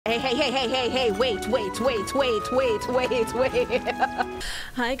Hey, wait.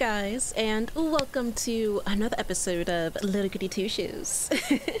 Hi guys, and welcome to another episode of Little Goody Two Shoes.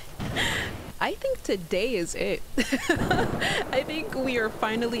 I think today is it. I think we are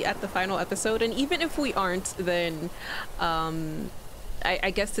finally at the final episode, and even if we aren't, then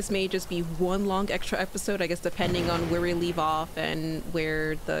I guess this may just be one long extra episode, I guess, depending on where we leave off and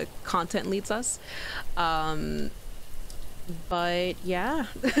where the content leads us. But yeah,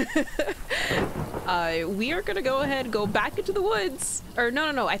 we are gonna go ahead and go back into the woods. Or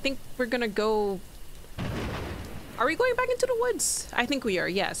no, I think we're gonna go... Are we going back into the woods? I think we are,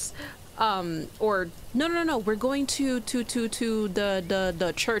 yes. Or no, we're going to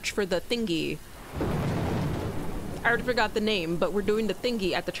the church for the thingy. I already forgot the name, but we're doing the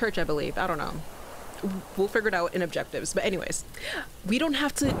thingy at the church, I believe. I don't know. We'll figure it out in objectives. But anyways, we don't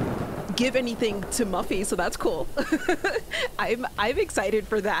have to give anything to Muffy, so that's cool. I'm excited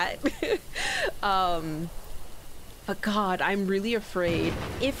for that. But God, I'm really afraid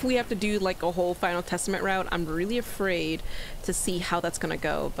if we have to do like a whole Final Testament route. I'm really afraid to see how that's gonna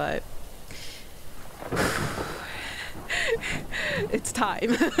go, but it's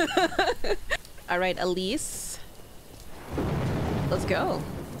time. All right, Elise, let's go.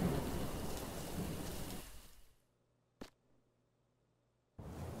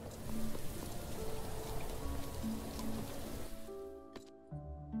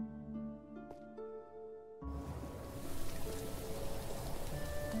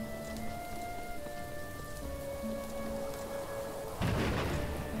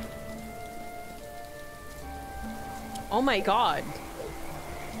 Oh my God.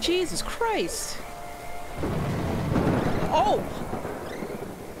 Jesus Christ. Oh!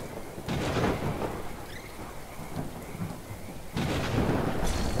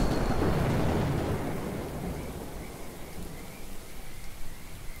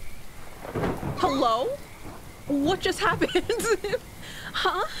 Hello? What just happened?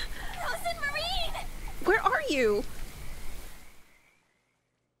 Huh? Cousin Marine! Where are you?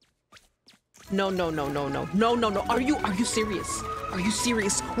 No. Are you serious? Are you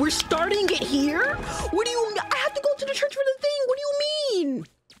serious? We're starting it here? What do you mean? I have to go to the church for the thing. What do you mean?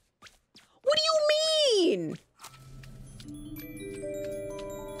 What do you mean?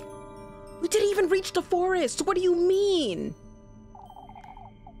 We didn't even reach the forest. What do you mean?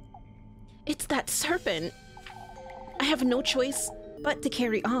 It's that serpent. I have no choice but to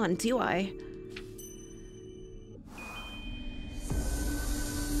carry on, do I?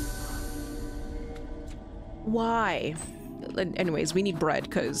 Why? Anyways, we need bread,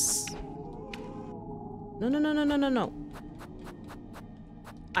 because... No.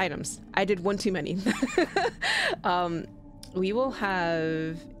 Items. I did one too many. We will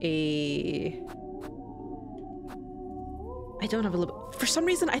have a... I don't have a lib... For some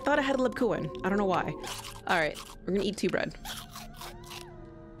reason, I thought I had a libkuin. I don't know why. Alright, we're gonna eat 2 bread.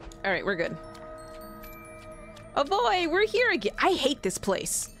 Alright, we're good. Oh boy, we're here again. I hate this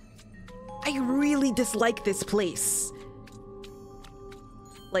place. I really dislike this place.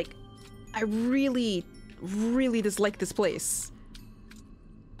 Like, I really dislike this place.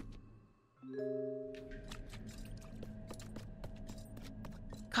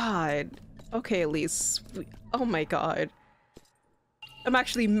 God. Okay, Elise. Oh my God. I'm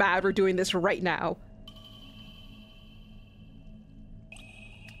actually mad we're doing this right now.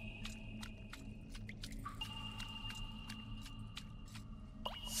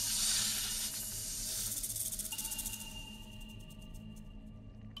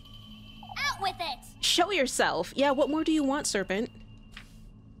 With it. Show yourself. Yeah, what more do you want, Serpent?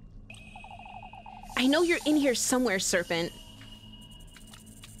 I know you're in here somewhere, Serpent.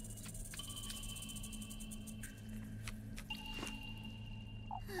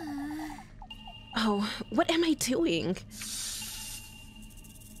 Oh, what am I doing?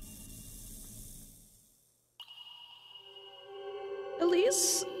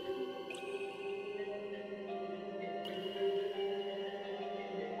 Elise?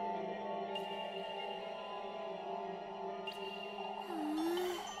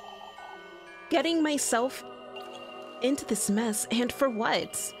 Getting myself into this mess, and for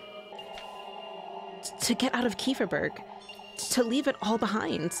what? To get out of Kieferberg, to leave it all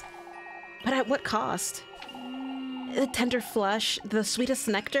behind. But at what cost? The tender flesh, the sweetest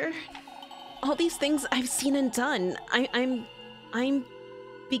nectar? All these things I've seen and done. I'm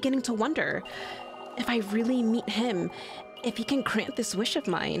beginning to wonder if I really meet him, if he can grant this wish of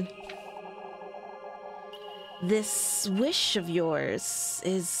mine. This wish of yours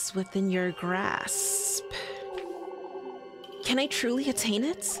is within your grasp. Can I truly attain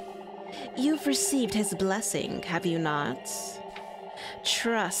it? You've received his blessing, have you not?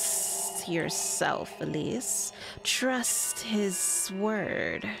 Trust yourself, Elise. Trust his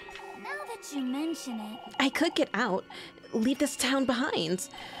word. Now that you mention it... I could get out, leave this town behind.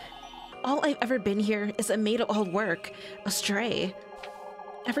 All I've ever been here is a maid of all work, a stray.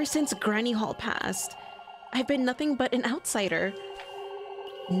 Ever since Granny Hall passed, I've been nothing but an outsider.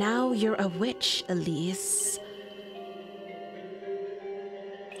 Now you're a witch, Elise.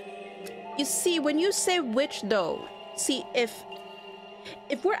 You see, when you say witch, though, see, if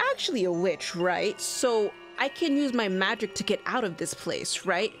we're actually a witch, right? So I can use my magic to get out of this place,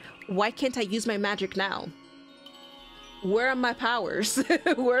 right? Why can't I use my magic now? Where are my powers?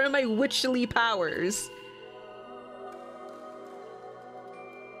 Where are my witchly powers?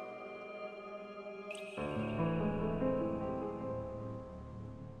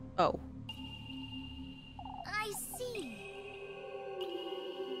 Oh. I see.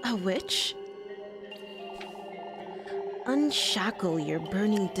 A witch? Unshackle your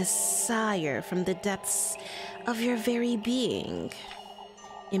burning desire from the depths of your very being.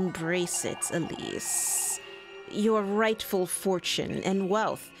 Embrace it, Elise. Your rightful fortune and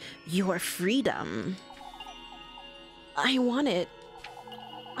wealth, your freedom. I want it.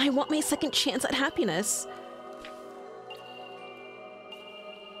 I want my second chance at happiness.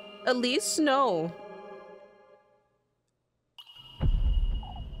 Elise, no.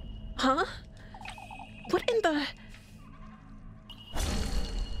 Huh? What in the...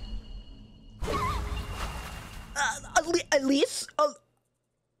 Elise?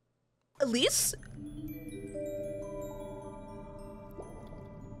 Elise?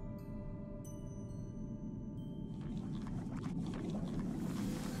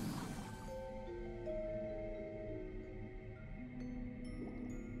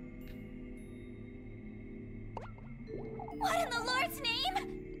 What in the Lord's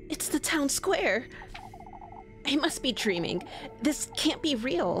name? It's the town square. I must be dreaming. This can't be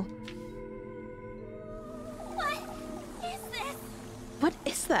real. What is this? What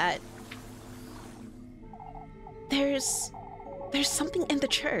is that? There's something in the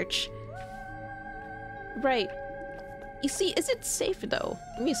church. Right. You see, is it safe though?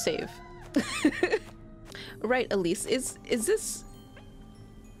 Let me save. Right, Elise, is this...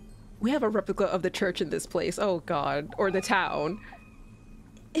 We have a replica of the church in this place. Oh god. Or the town.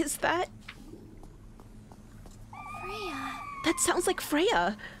 Is that... Freya. That sounds like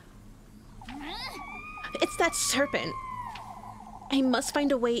Freya. It's that serpent. I must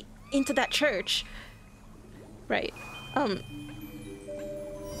find a way into that church. Right.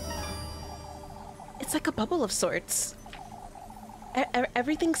 It's like a bubble of sorts.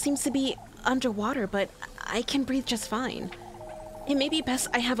 Everything seems to be underwater, but I can breathe just fine. It may be best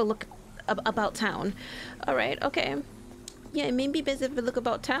I have a look about town. Alright, okay. Yeah, it may be best if I look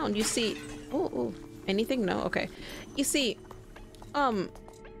about town. You see... Oh, anything? No? Okay. You see, I'm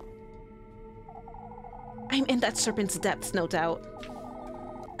in that serpent's depths, no doubt.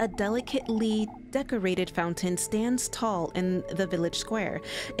 A delicately decorated fountain stands tall in the village square,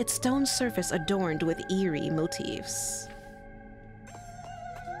 its stone surface adorned with eerie motifs.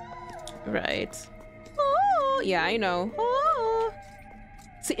 Right. Oh, yeah, I know. Oh.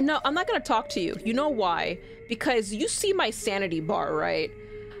 See, no, I'm not gonna talk to you. You know why? Because you see my sanity bar, right?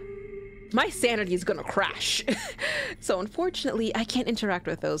 My sanity is gonna crash. So unfortunately, I can't interact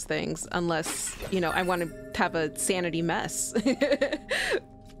with those things unless, you know, I want to have a sanity mess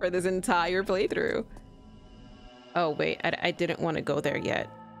for this entire playthrough. Oh, wait, I didn't want to go there yet.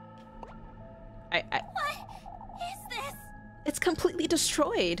 What is this? It's completely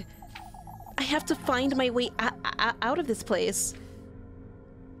destroyed. I have to find my way out of this place.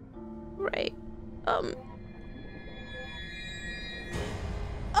 Right.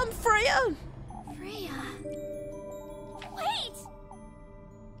 Freya! Freya. Wait!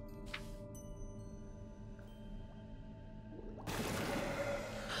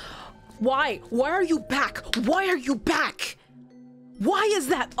 Why? Why are you back? Why are you back? Why is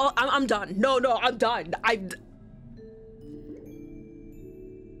that? Oh, I'm done. No, I'm done.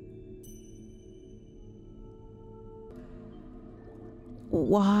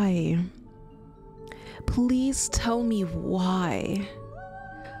 Why? Please tell me why.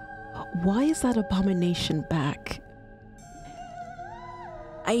 Why is that abomination back?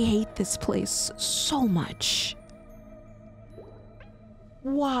 I hate this place so much.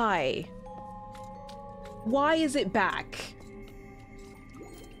 Why? Why is it back?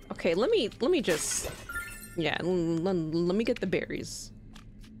 Okay, let me just... Yeah, let me get the berries.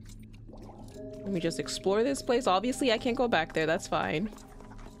 Let me just explore this place. Obviously, I can't go back there. That's fine.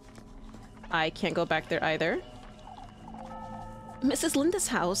 I can't go back there either. Mrs. Linda's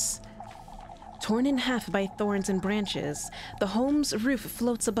house. torn in half by thorns and branches. The home's roof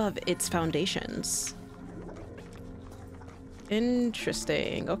floats above its foundations.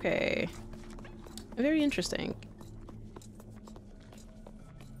 Interesting. Okay. Very interesting.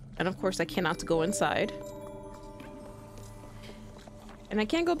 And of course I cannot go inside. And I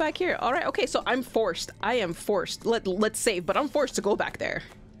can't go back here. All right. Okay. So I'm forced. I am forced. Let's save, but I'm forced to go back there.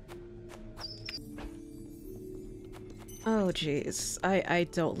 Oh, geez. I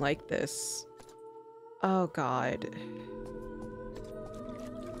don't like this. Oh, God.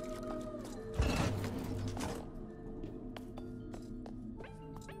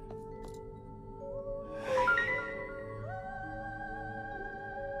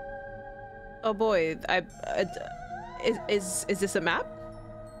 Oh boy, is this a map?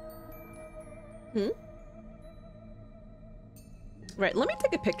 Right, let me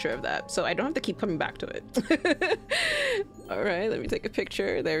take a picture of that so I don't have to keep coming back to it. All right, let me take a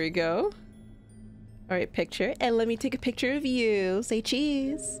picture. There we go. All right, picture. And let me take a picture of you. Say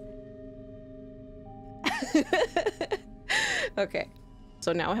cheese. Okay,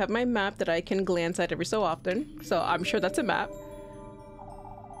 so now I have my map that I can glance at every so often. So I'm sure that's a map.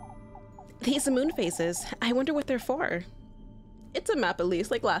 These moon phases, I wonder what they're for. It's a map at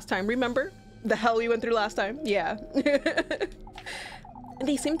least, like last time. Remember the hell we went through last time? Yeah.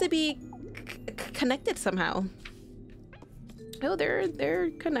 They seem to be connected somehow. Oh,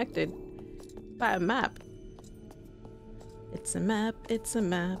 they're connected by a map. It's a map, it's a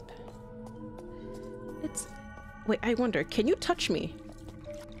map. It's... Wait, I wonder, can you touch me?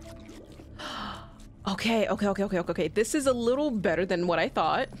 Okay. This is a little better than what I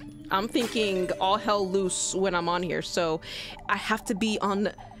thought. I'm thinking all hell loose when I'm on here, so I have to be on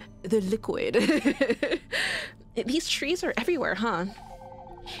the liquid. These trees are everywhere, huh?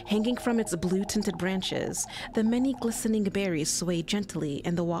 Hanging from its blue-tinted branches, the many glistening berries sway gently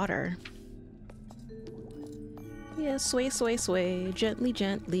in the water. Yeah, sway, sway, sway, gently,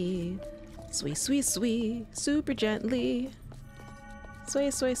 gently. Sway, sway, sway, super gently. Sway,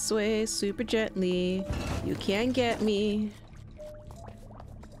 sway, sway, super gently. You can't get me.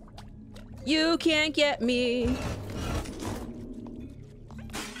 You can't get me.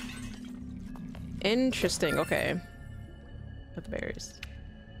 Interesting, okay. With the berries.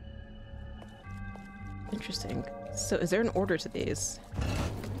 Interesting. So is there an order to these?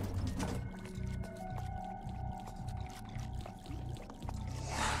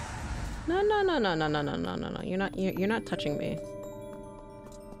 No. You're not touching me.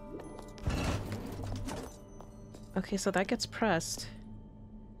 Okay, so that gets pressed.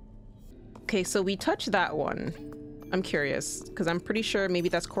 Okay, so we touch that one. I'm curious, because I'm pretty sure maybe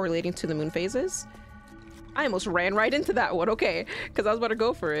that's correlating to the moon phases. I almost ran right into that one, okay, because I was about to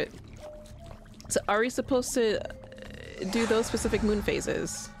go for it. So are we supposed to do those specific moon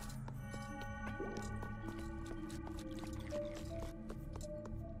phases?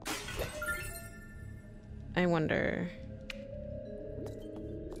 I wonder.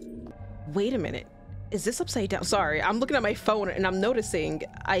 Wait a minute. Is this upside down? Sorry, I'm looking at my phone and I'm noticing,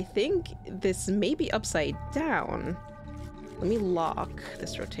 I think this may be upside down. Let me lock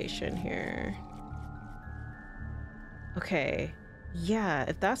this rotation here. Okay. Yeah,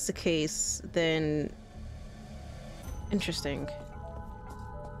 if that's the case, then... Interesting.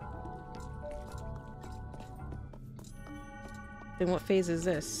 Then what phase is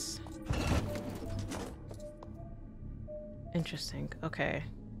this? Interesting. Okay.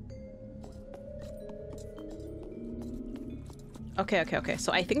 Okay.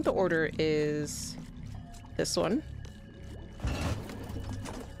 So I think the order is this one.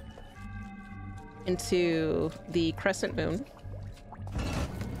 Into the crescent moon.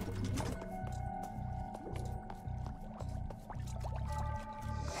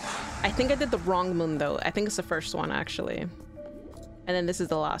 I think I did the wrong moon though. I think it's the first one actually. And then this is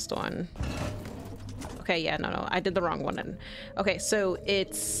the last one. Okay, yeah, no. I did the wrong one then. Okay, so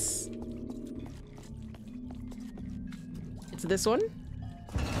it's this one.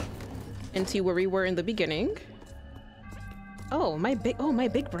 Into where we were in the beginning. Oh, my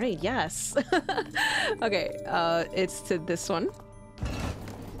big brain, yes. Okay, it's to this one.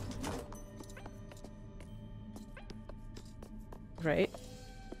 Right.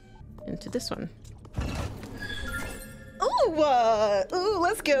 Into this one. Ooh,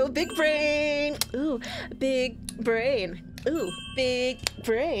 let's go, big brain. Ooh, big brain. Ooh, big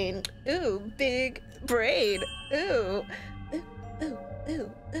brain. Ooh, big brain. Ooh.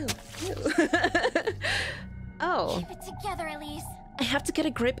 Ooh. Oh. Keep it together, Elise. I have to get a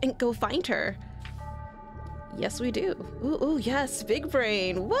grip and go find her. Yes, we do. Ooh, yes, big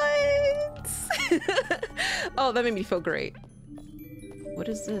brain. What? Oh, that made me feel great. What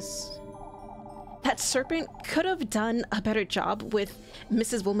is this? That serpent could have done a better job with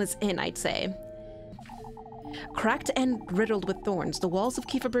Mrs. Wilma's inn, I'd say. Cracked and riddled with thorns, the walls of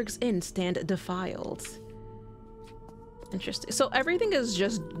Kieferberg's inn stand defiled. Interesting. So everything is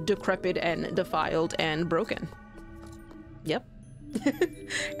just decrepit and defiled and broken. Yep.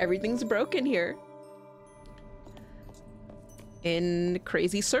 Everything's broken here. In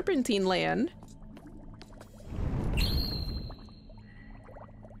crazy serpentine land.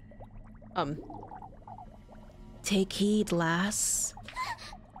 Take heed, lass.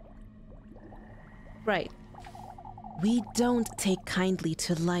 Right. We don't take kindly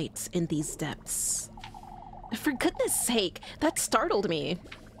to light in these depths. For goodness sake, that startled me.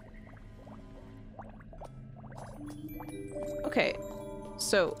 Okay,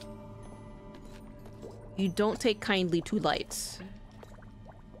 so you don't take kindly to light.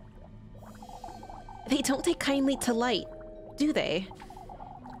 They don't take kindly to light, do they?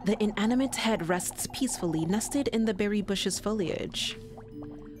 The inanimate head rests peacefully, nested in the berry bush's foliage.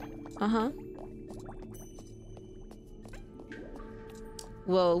 Uh-huh.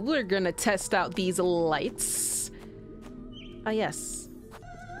 Well, we're gonna test out these lights. Ah, yes.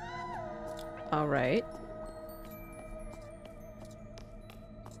 All right.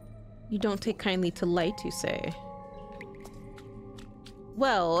 You don't take kindly to light, you say?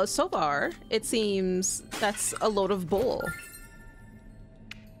 Well, so far, it seems that's a load of bull.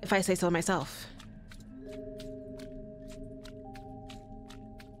 If I say so myself.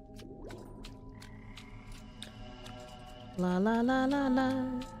 La la la la la.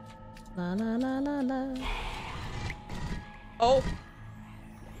 La la la la la. Oh.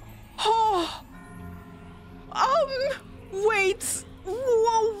 Oh. Wait.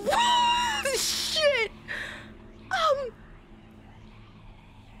 Whoa. Shit.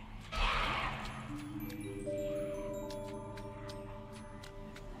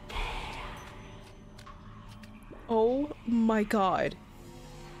 Oh my God.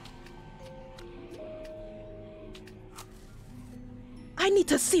 I need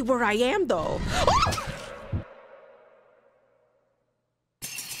to see where I am though.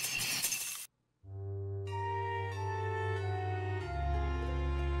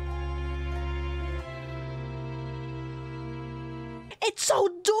 It's so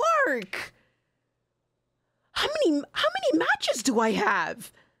dark. How many matches do I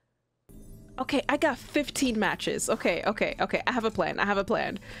have? Okay, I got 15 matches. Okay. I have a plan.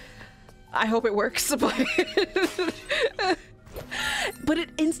 I hope it works, but it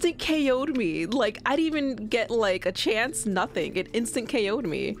instant KO'd me. Like, I didn't even get like a chance, nothing. It instant KO'd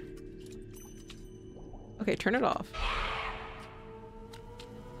me. Okay, turn it off.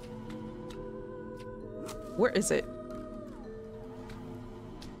 Where is it?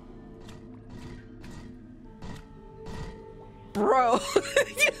 Bro.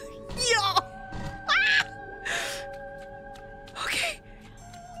 Yo. Ah! Okay.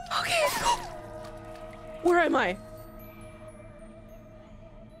 Where am I?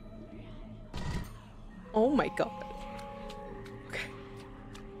 Oh my God. Okay.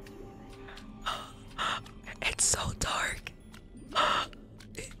 It's so dark.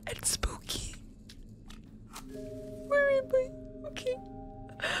 It's spooky. Where am I? Okay.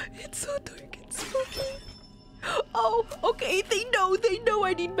 It's so dark and spooky. Oh, okay. They know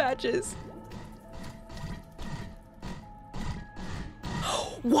I need matches.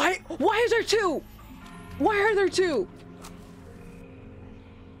 Why is there two? Why are there two?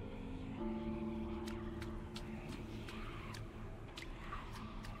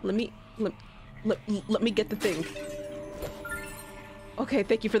 Let me get the thing. Okay,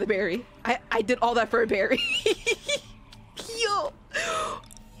 thank you for the berry. I did all that for a berry. Yo.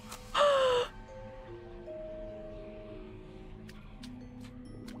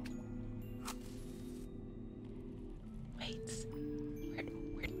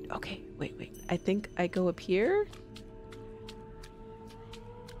 Where, okay, wait. I think I go up here.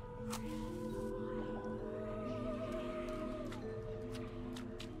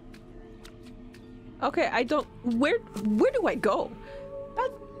 Okay, I don't. Where do I go?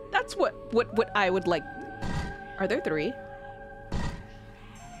 That's what I would like. Are there three?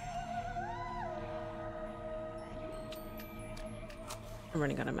 I'm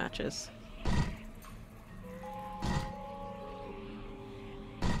running out of matches.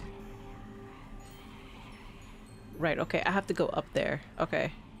 Right, okay, I have to go up there.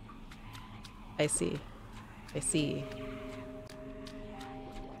 Okay. I see.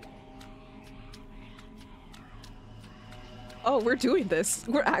 Oh, we're doing this.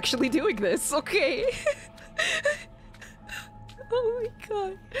 We're actually doing this. Okay. Oh my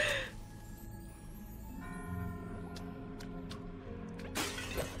God.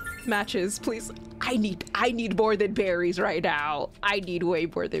 Matches, please. I need more than berries right now. I need way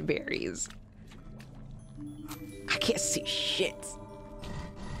more than berries. I can't see shit.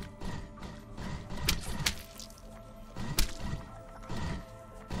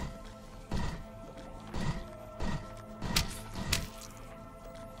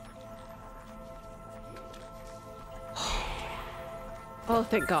 Oh,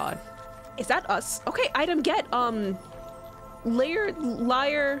 thank God. Is that us? Okay, item get.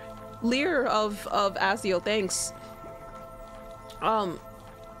 Lear of Asio, thanks.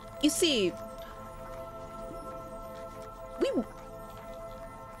 You see,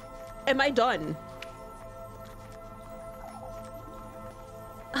 am I done?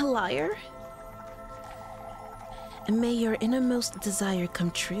 A liar? May your innermost desire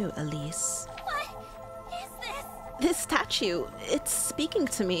come true, Elise. What is this? This statue, it's speaking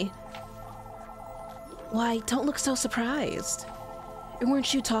to me. Why, don't look so surprised.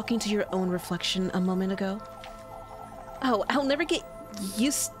 Weren't you talking to your own reflection a moment ago? Oh, I'll never get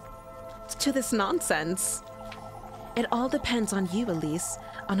used to this nonsense. It all depends on you, Elise,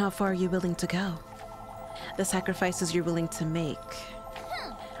 on how far you're willing to go. The sacrifices you're willing to make.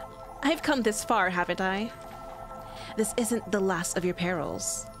 I've come this far, haven't I? This isn't the last of your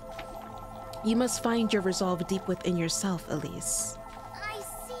perils. You must find your resolve deep within yourself, Elise. I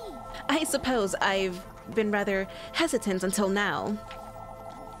see. I suppose I've been rather hesitant until now.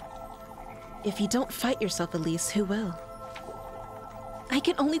 If you don't fight yourself, Elise, who will? I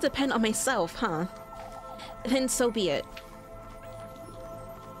can only depend on myself, huh? Then so be it.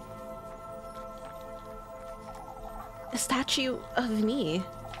 A statue of me.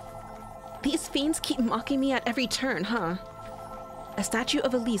 These fiends keep mocking me at every turn, huh? A statue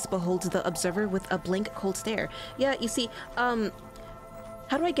of Elise beholds the observer with a blank, cold stare. Yeah, you see, how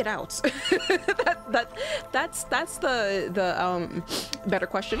do I get out? That's the better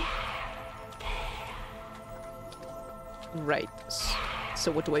question. Right.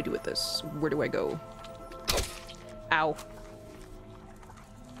 So what do I do with this? Where do I go? Ow.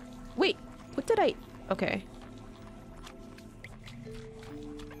 Wait, what did I... Okay.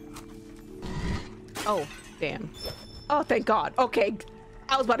 Oh, damn. Oh, thank God. Okay.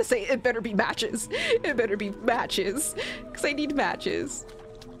 I was about to say, it better be matches. It better be matches. Because I need matches.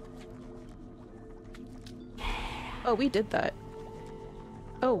 Oh, we did that.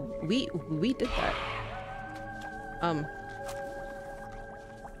 Oh, we did that.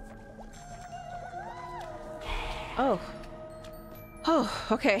 Oh. Oh,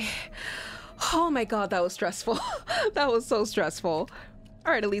 okay. Oh my God, that was stressful. That was so stressful.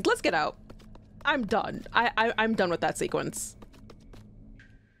 All right, Elise, let's get out. I'm done. I'm done with that sequence.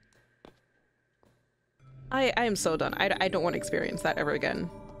 I am so done. I don't want to experience that ever again.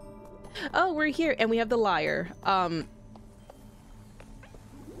 Oh, we're here and we have the liar.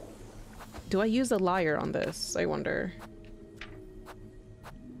 Do I use a liar on this? I wonder.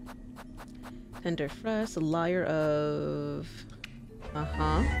 Tender fresh, liar of...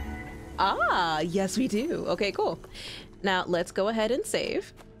 Uh-huh. Ah, yes we do. Okay, cool. Now let's go ahead and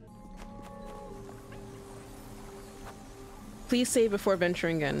save. Please save before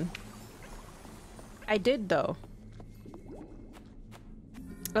venturing in. I did though.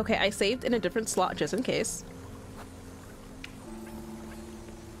 Okay, I saved in a different slot just in case.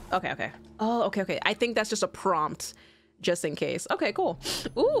 Okay, okay. Oh, okay, okay. I think that's just a prompt just in case. Okay, cool.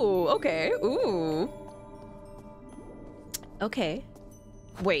 Ooh, okay. Ooh. Okay.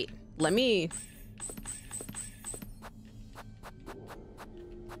 Wait, let me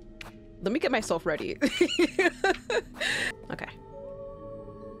get myself ready. Okay.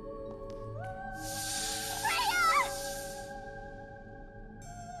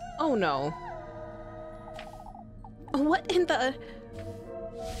 Oh no. What in the...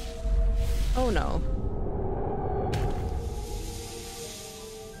 Oh no.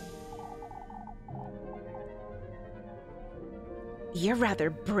 You're rather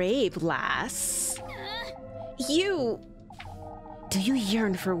brave, lass. You... Do you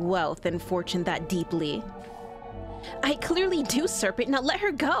yearn for wealth and fortune that deeply? I clearly do, Serpent. Now let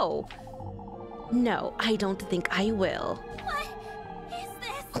her go. No, I don't think I will. What is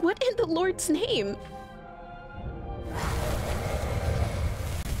this? What in the Lord's name?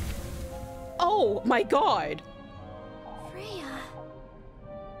 Oh my God. Freya.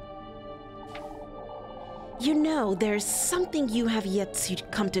 You know, there's something you have yet to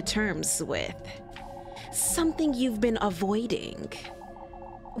come to terms with. Something you've been avoiding.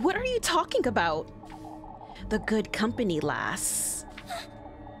 What are you talking about? The good company, lass.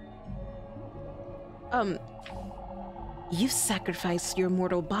 You've sacrificed your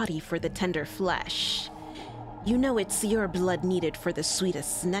mortal body for the tender flesh. You know it's your blood needed for the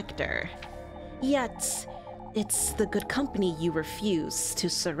sweetest nectar. Yet, it's the good company you refuse to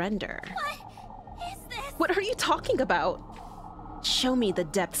surrender. What is this? What are you talking about? Show me the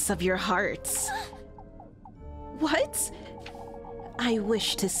depths of your hearts. What? I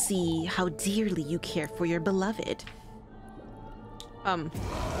wish to see how dearly you care for your beloved.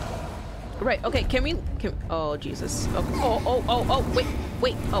 Right, okay, oh, Jesus. Okay.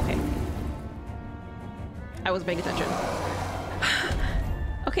 Wait, okay. I was paying attention.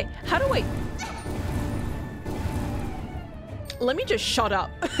 Okay, how do I... Let me just shut up.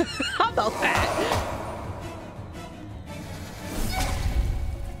 How about that?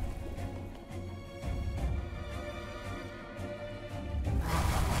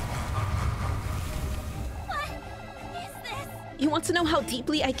 You want to know how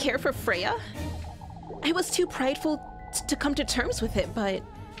deeply I care for Freya? I was too prideful to come to terms with it, but...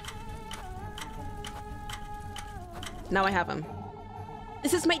 Now I have him.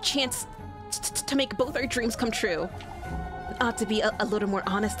 This is my chance to make both our dreams come true. Ought to be a little more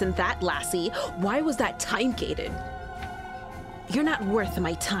honest than that, lassie. Why was that time-gated? You're not worth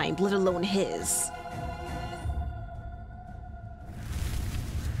my time, let alone his.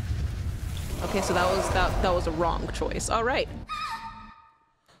 Okay, so that was a wrong choice. All right.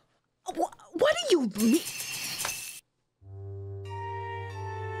 What do you mean?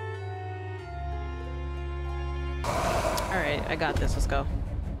 All right, I got this. Let's go.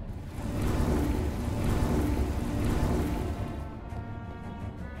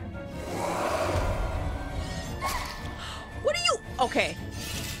 What are you? Okay.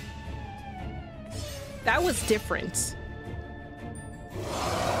 That was different.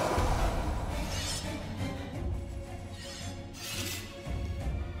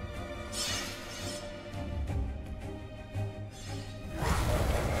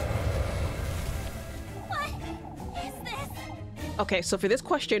 Okay, so for this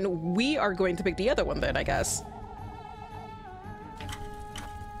question, we are going to pick the other one then, I guess.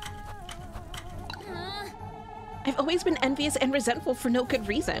 I've always been envious and resentful for no good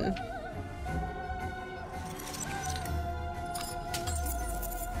reason.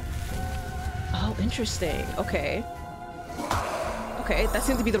 Oh, interesting. Okay. Okay, that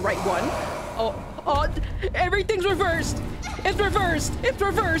seems to be the right one. Oh, everything's reversed! It's reversed! It's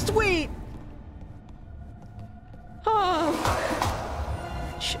reversed! Wait! Oh.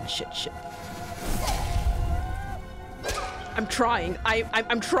 Shit. I'm trying.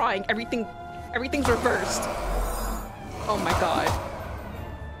 I'm trying. Everything's reversed. Oh my god.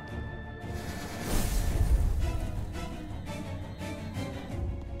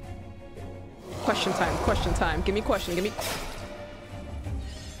 Question time. Give me a question. Let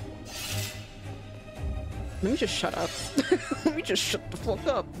me just shut up. Let me just shut the fuck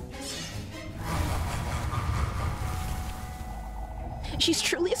up. She's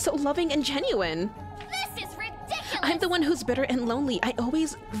truly so loving and genuine. This is ridiculous! I'm the one who's bitter and lonely. I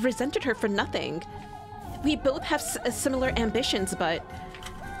always resented her for nothing. We both have similar ambitions, but...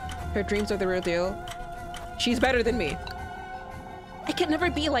 Her dreams are the real deal. She's better than me. I can never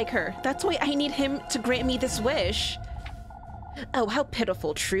be like her. That's why I need him to grant me this wish. Oh, how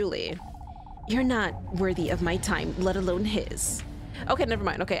pitiful, truly. You're not worthy of my time, let alone his. Okay, never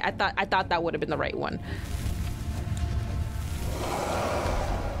mind. Okay, I thought that would have been the right one.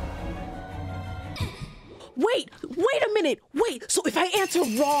 Wait a minute. Wait, so if I answer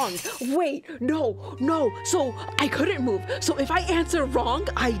wrong, no. So I couldn't move. So if I answer wrong,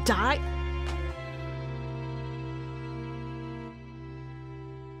 I die.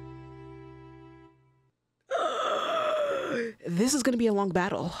 This is gonna be a long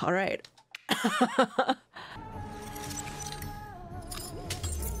battle. All right.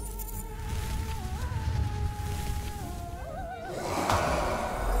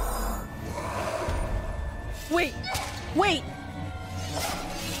 Wait.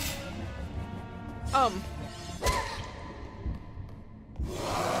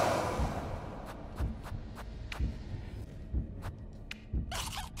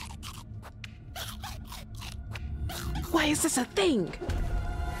 Why is this a thing?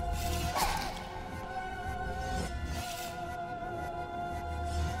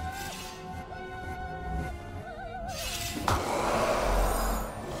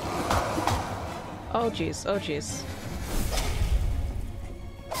 Oh jeez.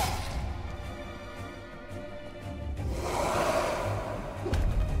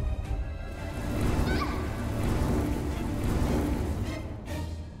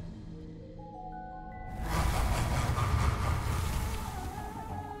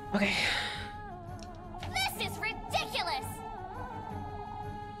 Okay. This is ridiculous!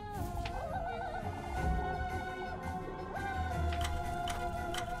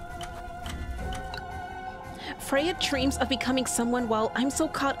 Freya dreams of becoming someone while I'm so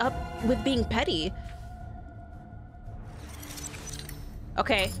caught up with being petty.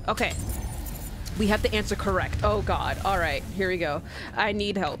 Okay, okay. We have the answer correct. Oh god. All right, here we go. I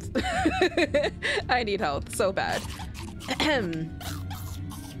need health. I need health so bad. All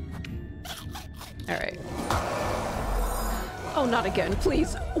right. Oh, not again,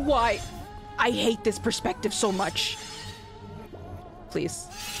 please. Why? I hate this perspective so much. Please.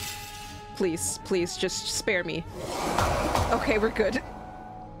 Please, please, just spare me. Okay, we're good.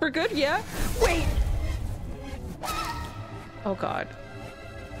 We're good, yeah? Wait! Oh god.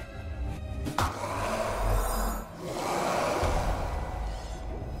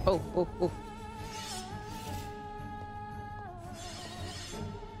 Oh, oh, oh.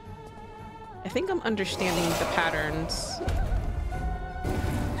 I think I'm understanding the patterns.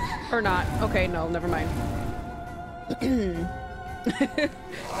 Or not. Okay, no, never mind.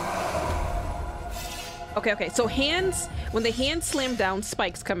 Okay, okay, so hands, when the hands slam down,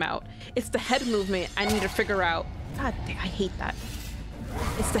 spikes come out. It's the head movement I need to figure out. God, I hate that.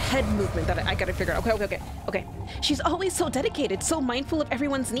 It's the head movement that I gotta figure out. Okay, okay, okay, okay. She's always so dedicated, so mindful of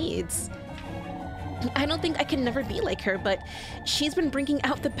everyone's needs. I don't think I can never be like her, but she's been bringing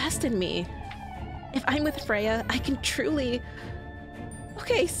out the best in me. If I'm with Freya, I can truly...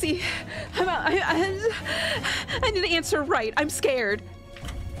 Okay, see, I need to answer right. I'm scared.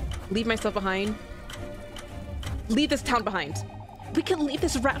 Leave myself behind. Leave this town behind. We can leave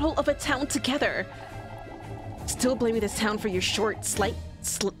this rat hole of a town together. Still blaming this town for your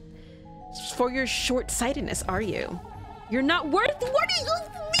short-sightedness, are you? You're not worth. What do you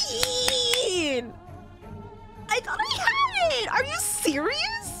mean? I thought I had it. Are you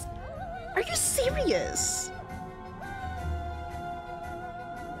serious? Are you serious?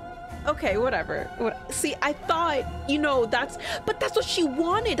 Okay, whatever. See, I thought, you know, that's what she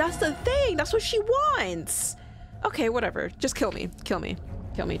wanted. That's the thing. That's what she wants. Okay, whatever. Just kill me. Kill me.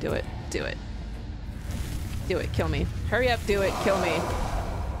 Kill me. Do it. Do it. Do it. Kill me. Hurry up. Do it. Kill me.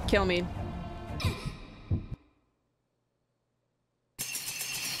 Kill me.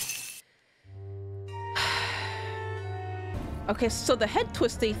 Okay, so the head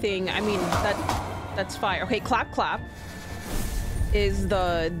twisty thing, I mean, that's fire. Okay, clap clap is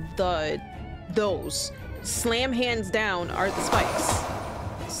those. Slam hands down are the spikes.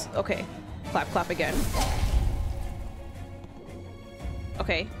 Okay, clap clap again.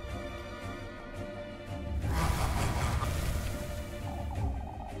 Okay.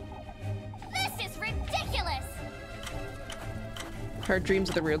 This is ridiculous. Her dreams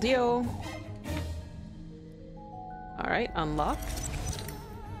are the real deal. All right, unlock.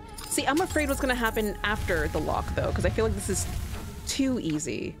 See, I'm afraid what's gonna happen after the lock though, because I feel like this is too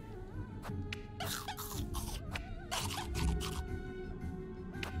easy.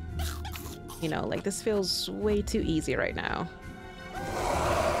 You know, like this feels way too easy right now.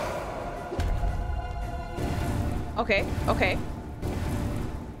 Okay, okay.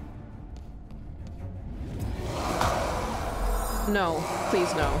 No,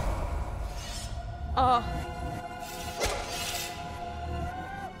 please no. Oh.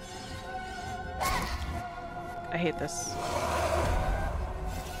 I hate this.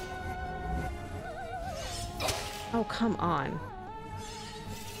 Oh, come on.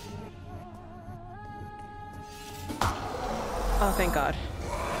 Oh, thank God.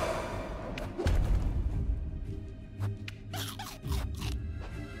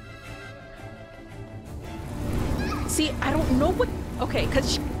 See, I don't know what... Okay,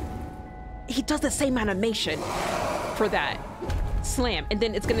 because he does the same animation for that slam, and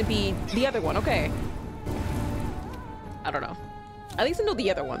then it's gonna be the other one. Okay. I don't know. At least I know the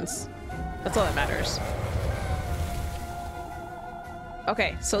other ones. That's all that matters.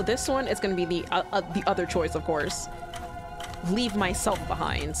 Okay, so this one is gonna be the other choice, of course. Leave myself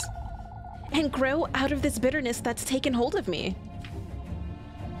behind. And grow out of this bitterness that's taken hold of me.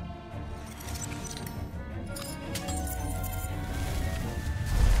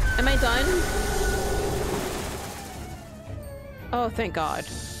 Am I done? Oh, thank God.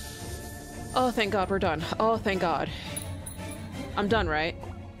 Oh, thank God we're done. Oh, thank God. I'm done, right?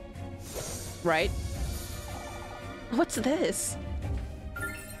 Right? What's this?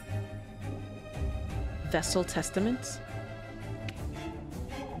 Vessel Testament?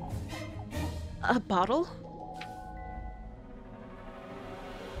 A bottle?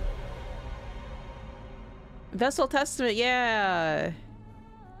 Vessel Testament, yeah!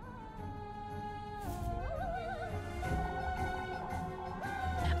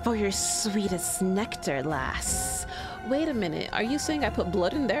 For your sweetest nectar, lass. Wait a minute, are you saying I put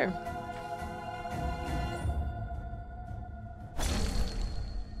blood in there?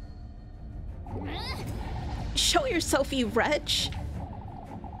 yourself, you wretch!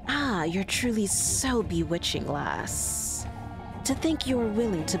 Ah, you're truly so bewitching, lass. To think you are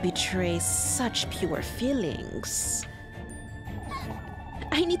willing to betray such pure feelings.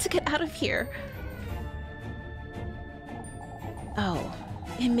 I need to get out of here. Oh,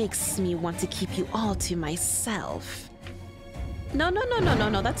 it makes me want to keep you all to myself. No,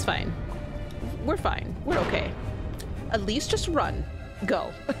 that's fine. We're fine. We're okay. At least just run.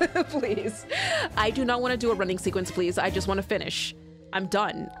 Go. Please. I do not want to do a running sequence, please. I just want to finish. I'm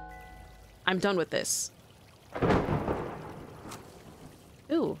done. I'm done with this.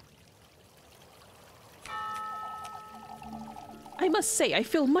 Ooh. I must say, I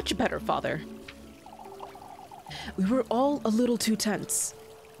feel much better, Father. We were all a little too tense.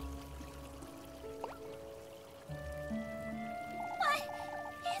 What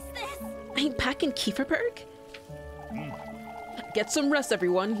is this? I'm back in Kieferberg? Get some rest,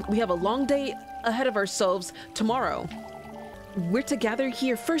 everyone. We have a long day ahead of ourselves tomorrow. We're to gather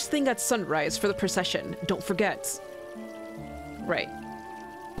here first thing at sunrise for the procession. Don't forget. Right.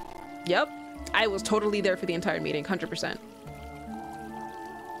 Yep. I was totally there for the entire meeting, 100%.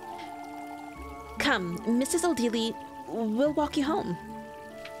 Come, Mrs. O'Dealy, we'll walk you home.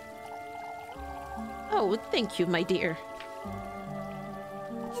 Oh, thank you, my dear.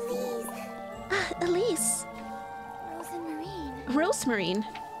 Elise. Ah, Elise. Rosemarine. Rosemarine.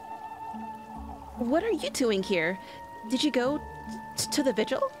 What are you doing here? Did you go to the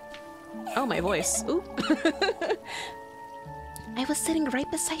vigil? Oh, my voice. Ooh. I was sitting right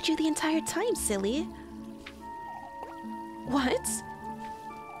beside you the entire time, silly. What?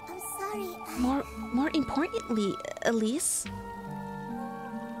 I'm sorry. More importantly, Elise.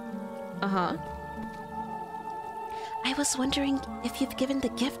 Uh-huh. I was wondering if you've given the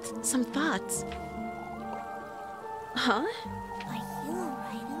gift some thought. Huh? Are you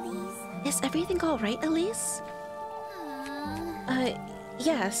alright, Elise? Is everything all right, Elise?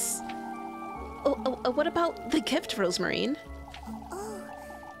 Yes. What about the gift, Rosemarine? Oh,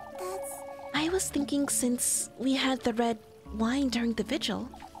 that's... I was thinking since we had the red wine during the vigil,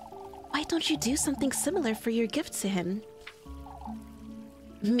 why don't you do something similar for your gift to him?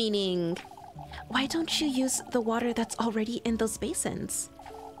 Meaning, why don't you use the water that's already in those basins?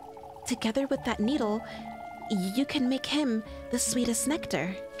 Together with that needle, you can make him the sweetest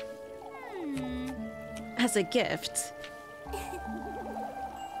nectar. As a gift.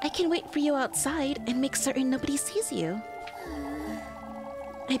 I can wait for you outside and make certain nobody sees you.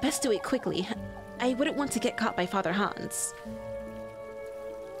 I best do it quickly. I wouldn't want to get caught by Father Hans.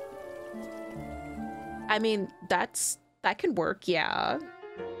 I mean, that can work, yeah.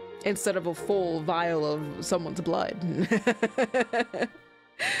 Instead of a full vial of someone's blood.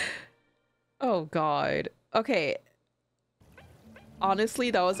 Oh, God. Okay.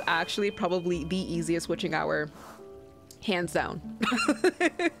 Honestly, that was actually probably the easiest witching hour. Hands down.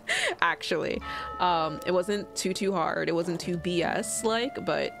 Actually. It wasn't too hard. It wasn't too BS-like,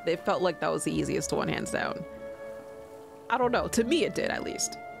 but it felt like that was the easiest one, hands down. I don't know. To me, it did, at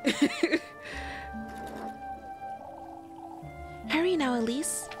least. Hurry now,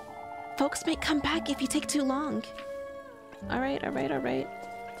 Elise. Folks might come back if you take too long. Alright.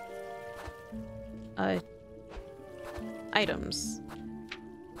 Items.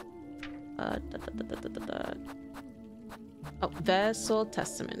 Oh, Vessel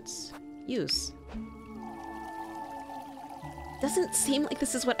Testaments. Use. Doesn't seem like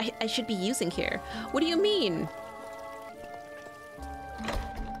this is what I should be using here. What do you mean?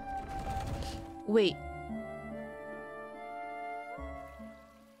 Wait.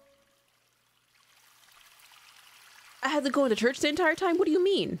 I had to go into church the entire time? What do you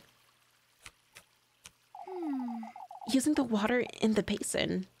mean? Using the water in the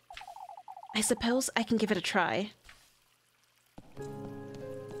basin. I suppose I can give it a try.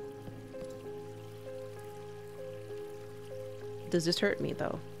 Does this hurt me,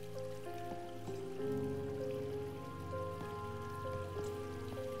 though?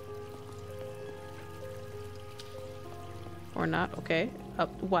 Or not? Okay.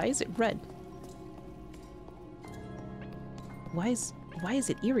 Why is it red? Why is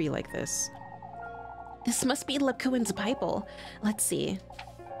it eerie like this? This must be Lebkuin's Bible. Let's see.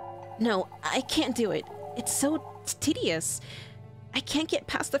 No, I can't do it. It's so tedious. I can't get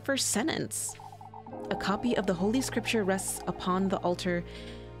past the first sentence. A copy of the Holy Scripture rests upon the altar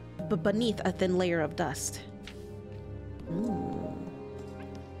beneath a thin layer of dust.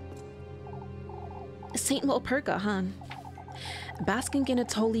 Saint Walpurga, huh? Basking in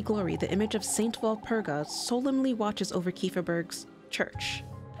its holy glory, the image of Saint Walpurga solemnly watches over Kieferberg's church.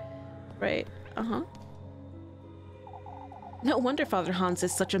 Right, No wonder Father Hans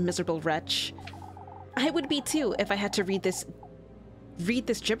is such a miserable wretch. I would be too if I had to read this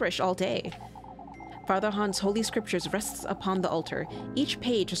gibberish all day. Father Han's holy scriptures rests upon the altar, each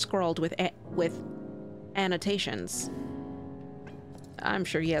page scrawled with annotations. I'm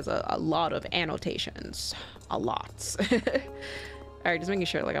sure he has a lot of annotations. A lot. Alright, just making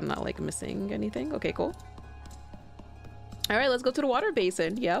sure like I'm not like missing anything. Okay, cool. Alright, let's go to the water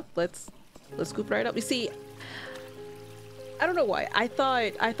basin. Yep, let's scoop right up. You see, I don't know why. I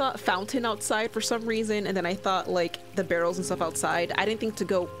thought fountain outside for some reason, and then I thought like the barrels and stuff outside. I didn't think to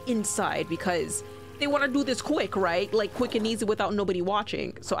go inside because they want to do this quick, right? Like quick and easy without nobody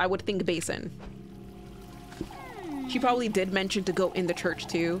watching. So I would think basin. She probably did mention to go in the church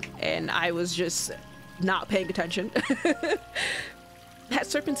too, and I was just not paying attention. That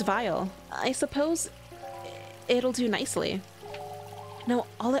serpent's vial. I suppose it'll do nicely. Now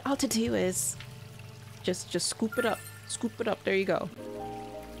all it ought to do is just scoop it up. Scoop it up. There you go.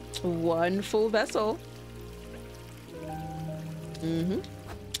 One full vessel.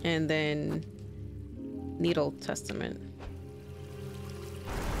 And then Needle Testament.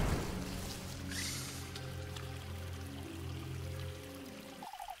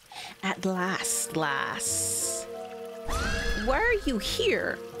 At last, lass. Why are you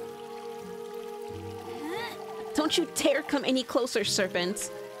here? Don't you dare come any closer, serpent.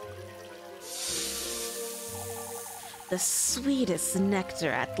 The sweetest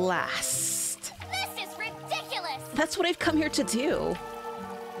nectar at last. This is ridiculous! That's what I've come here to do.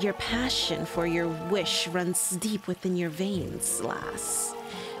 Your passion for your wish runs deep within your veins, lass.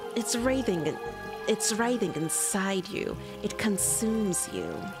 It's writhing inside you. It consumes you.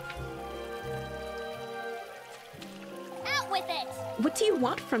 Out with it! What do you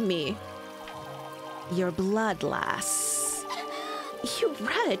want from me? Your blood, lass. You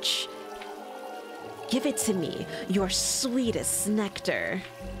wretch. Give it to me, your sweetest nectar.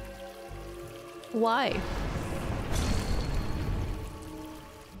 Why?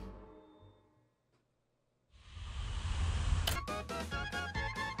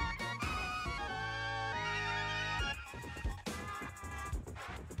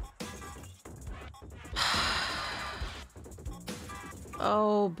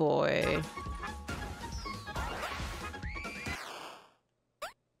 Oh boy.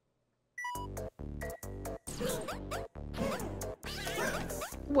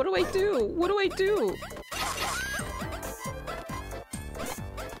 What do I do? What do I do?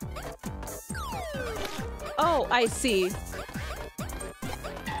 Oh, I see.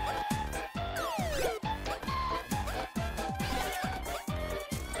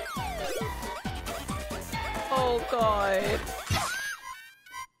 Oh God.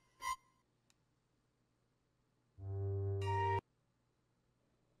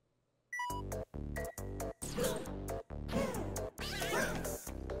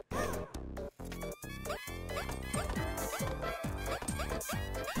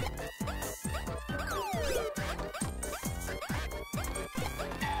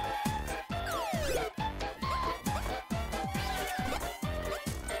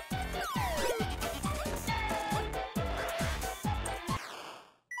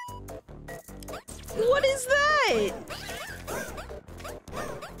 What is that?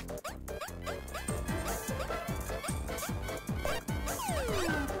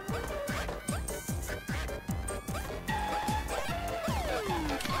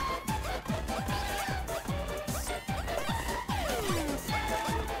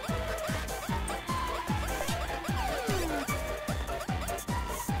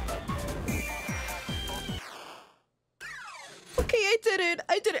 Okay, I did it.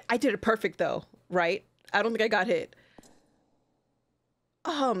 I did it perfect though, right? I don't think I got hit.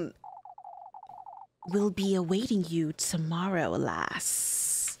 We'll be awaiting you tomorrow,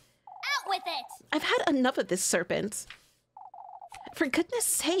 lass. Out with it! I've had enough of this serpent. For goodness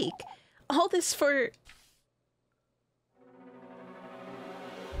sake, all this for...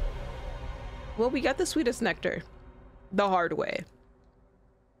 Well, we got the sweetest nectar. The hard way.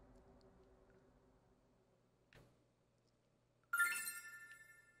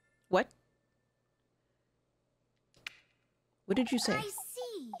 What? What did you say? I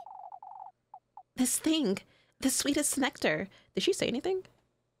see. This thing, the sweetest nectar. Did she say anything?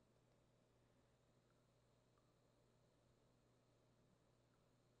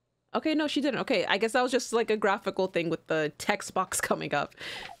 Okay, no, she didn't. Okay, I guess that was just like a graphical thing with the text box coming up.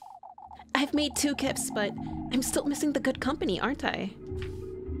 I've made 2 gifts, but I'm still missing the good company, aren't I?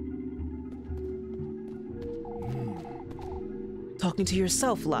 Talking to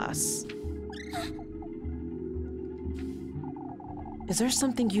yourself, lass. Is there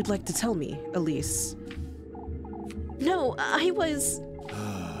something you'd like to tell me, Elise? No, I was...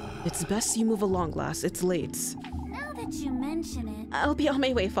 It's best you move along, lass. It's late. Now that you mention it. I'll be on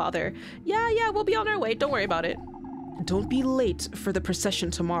my way, father. Yeah, we'll be on our way. Don't worry about it. Don't be late for the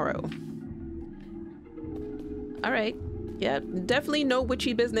procession tomorrow. All right. Yeah, definitely no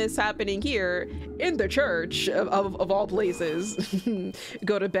witchy business happening here in the church of all places.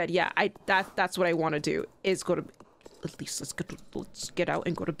 Go to bed. Yeah, that's what I want to do, is go to, at least let's get out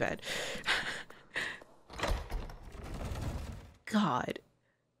and go to bed. God.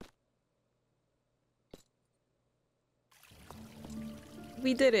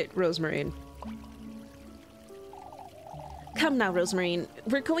 We did it, Rosemarine. Come now, Rosemarine.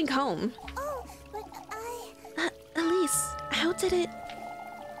 We're going home. Oh, but Elise, how did it...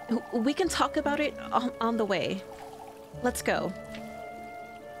 We can talk about it on the way. Let's go.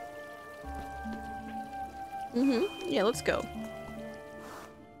 Yeah, let's go.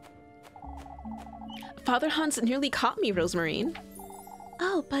 Father Hans nearly caught me, Rosemarine.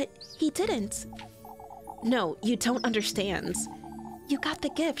 Oh, but he didn't. No, you don't understand. You got the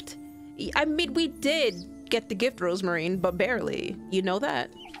gift. I mean, we did get the gift, Rosemarine, but barely. You know that?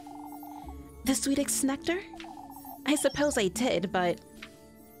 The Sweetix nectar? I suppose I did, but...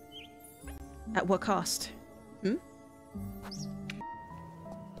 At what cost?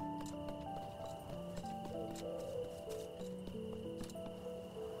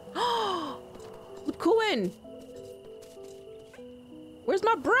 Kuin! Where's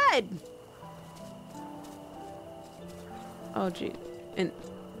my bread? Oh, gee. And...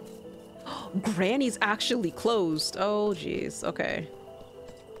 Granny's actually closed. Oh, jeez. Okay.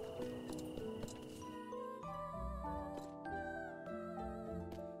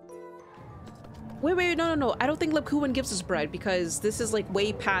 Wait, no. I don't think Lakuin gives us bread because this is like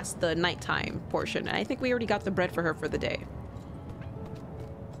way past the nighttime portion. And I think we already got the bread for her for the day.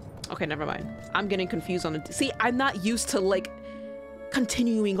 Okay, never mind. I'm getting confused on the... See, I'm not used to like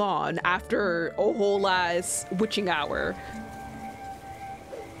continuing on after a whole ass witching hour.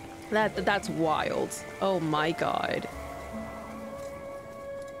 That's wild. Oh my god.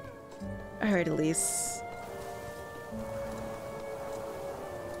 Alright, Elise.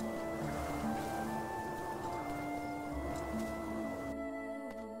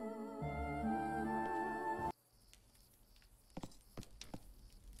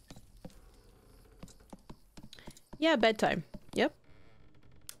 Yeah, bedtime. Yep.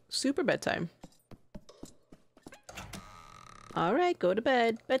 Super bedtime. Alright, go to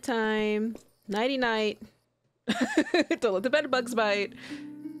bed. Bedtime. Nighty-night. Don't let the bed bugs bite.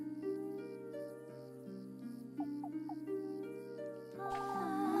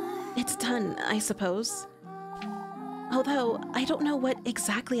 It's done, I suppose. Although, I don't know what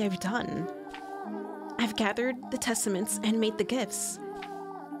exactly I've done. I've gathered the testaments and made the gifts.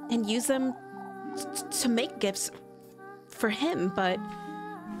 And used them to make gifts for him, but...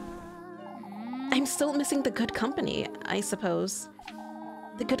 I'm still missing the good company, I suppose.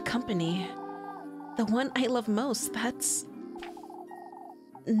 The good company. The one I love most, that's...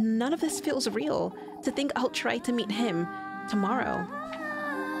 None of this feels real. To think I'll try to meet him tomorrow.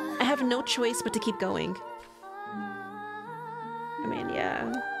 I have no choice but to keep going. I mean,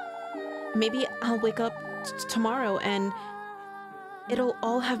 yeah. Maybe I'll wake up tomorrow and it'll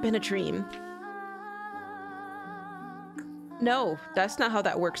all have been a dream. No, that's not how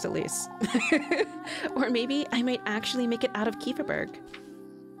that works, Elise. Or maybe I might actually make it out of Kieferberg.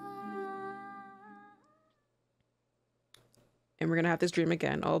 And we're gonna have this dream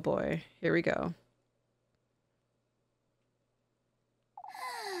again. Oh boy, here we go.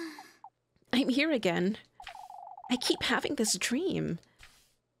 I'm here again. I keep having this dream.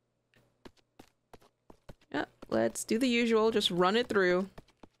 Yeah, let's do the usual, just run it through.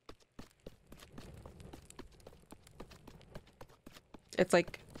 It's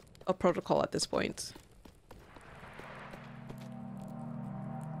like a protocol at this point.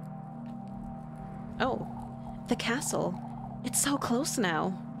 Oh, the castle. It's so close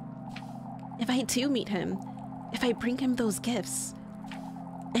now. If I do meet him, if I bring him those gifts,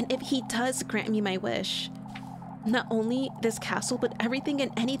 and if he does grant me my wish, not only this castle, but everything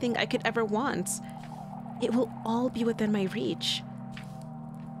and anything I could ever want, it will all be within my reach.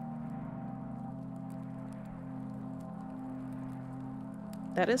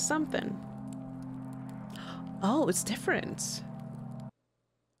 That is something. Oh, it's different.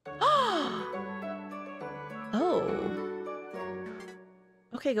 Oh.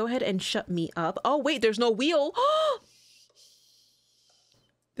 Okay, go ahead and shut me up. Oh, wait, there's no wheel.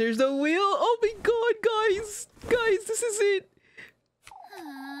 There's no wheel. Oh my god, guys. Guys, this is it.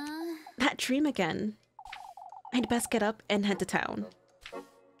 That dream again. I'd best get up and head to town.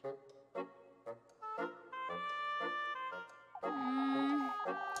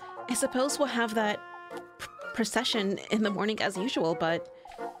 I suppose we'll have that procession in the morning as usual, but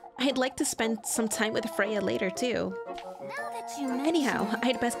I'd like to spend some time with Freya later too. Now that you mention Anyhow, it,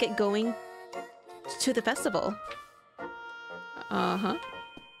 I'd best get going to the festival. Uh-huh.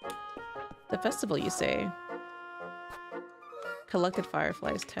 The festival, you say? Collected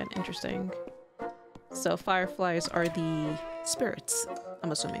fireflies, 10. Interesting. So fireflies are the spirits,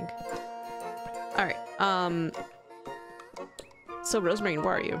 I'm assuming. Alright, so Rosemarine,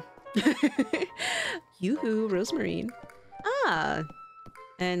 where are you? Yoo-hoo, Rosemarine. Ah!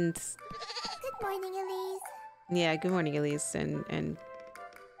 And good morning, Elise. yeah, good morning, Elise, and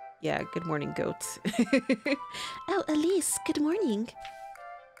yeah, good morning, goat. Oh, Elise, good morning.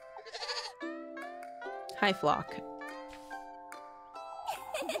 Hi, Flock.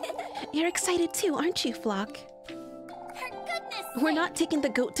 You're excited too, aren't you, Flock? For goodness We're not taking the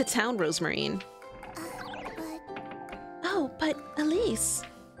goat to town, Rosemarine. Oh, but Elise.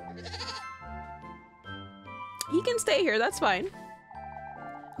 He can stay here, that's fine.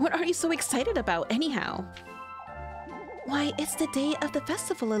 What are you so excited about, anyhow? Why, it's the day of the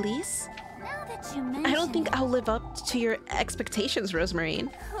festival, Elise. Now that you mention I don't think I'll live up to your expectations, Rosemarine.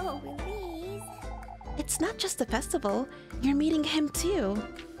 Oh, Elise. It's not just the festival. You're meeting him too.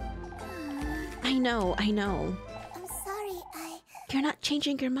 I know, I know. I'm sorry, You're not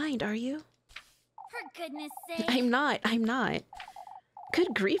changing your mind, are you? For goodness sake. I'm not.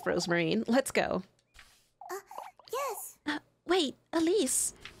 Good grief, Rosemarine. Let's go. Yes. Wait,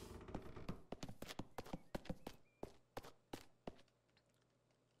 Elise.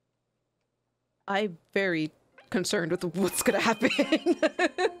 I'm very concerned with what's gonna happen.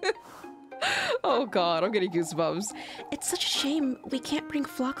 Oh god, I'm getting goosebumps. It's such a shame we can't bring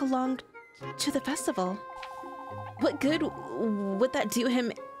Flock along to the festival. What good would that do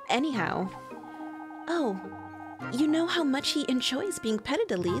him anyhow? Oh, you know how much he enjoys being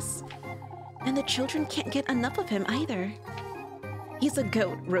petted, Elise. And the children can't get enough of him either. He's a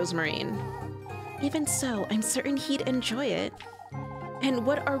goat, Rosemarine. Even so, I'm certain he'd enjoy it. And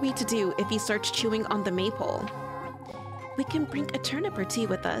what are we to do if he starts chewing on the maypole? We can bring a turnip or two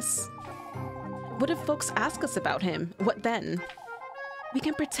with us. What if folks ask us about him? What then? We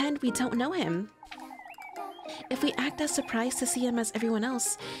can pretend we don't know him. If we act as surprised to see him as everyone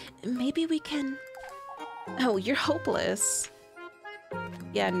else, maybe we can... Oh, you're hopeless.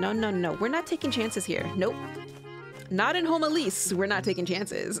 Yeah, no. We're not taking chances here. Nope. Not in Home Elise. We're not taking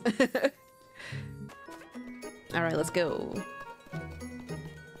chances. All right, let's go.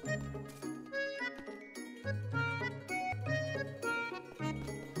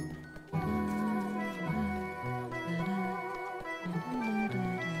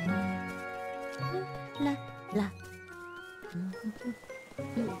 La la.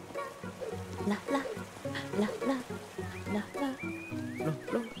 La la. La la. La la. La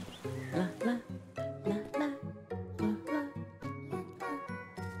la. La la. La la.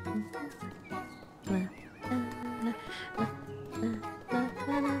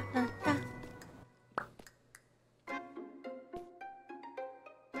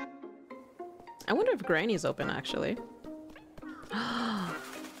 I wonder if Granny's open, actually.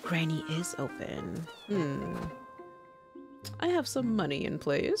 Granny is open. I have some money in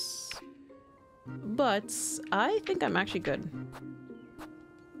place. But I think I'm actually good.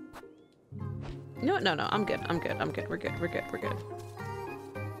 No, I'm good. We're good.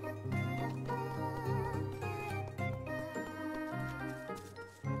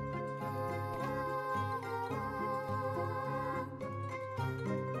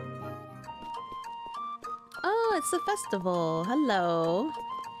 Oh, it's a festival. Hello.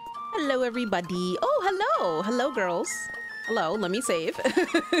 Hello, everybody. Oh, hello, girls. Hello, let me save.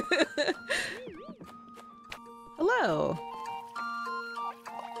 Hello.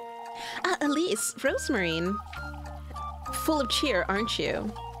 Elise, Rosemarine. Full of cheer, aren't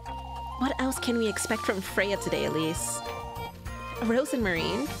you? What else can we expect from Freya today, Elise?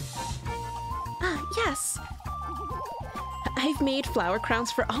 Rosemarine? Yes. I've made flower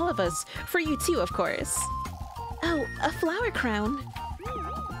crowns for all of us. For you too, of course. Oh, a flower crown.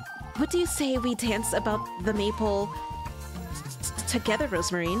 What do you say we dance about the maypole together,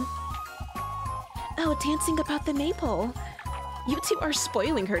 Rosemarine? Oh, dancing about the maypole. You two are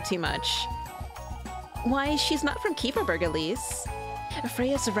spoiling her too much. Why, she's not from Kieferberg, Elise.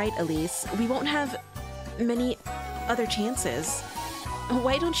 Freya's right, Elise. We won't have many other chances.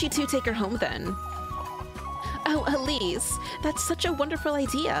 Why don't you two take her home then? Oh, Elise, that's such a wonderful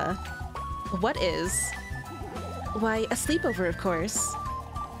idea. What is? Why, a sleepover, of course.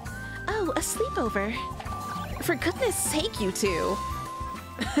 Oh, a sleepover. For goodness sake, you two.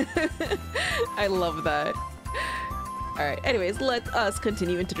 I love that. Alright, anyways, let us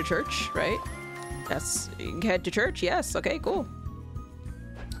continue into the church, right? Yes, head to church, yes, okay, cool.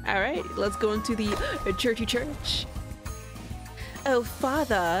 Alright, let's go into the churchy church. Oh,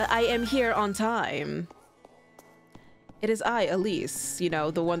 Father, I am here on time. It is I, Elise, you know,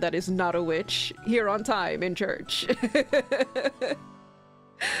 the one that is not a witch, here on time in church.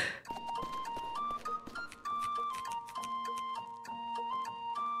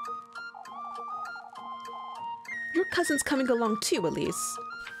 Your cousin's coming along too, Elise.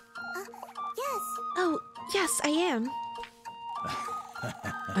 Yes. Oh, yes, I am.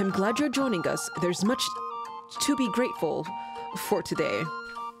 I'm glad you're joining us. There's much to be grateful for today.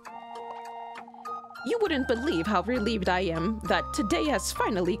 You wouldn't believe how relieved I am that today has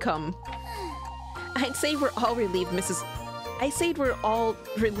finally come. I'd say we're all relieved, Mrs. I say we're all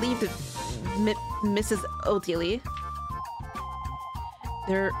relieved, Mrs. Odelie.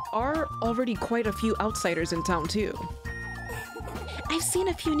 There are already quite a few outsiders in town, too. I've seen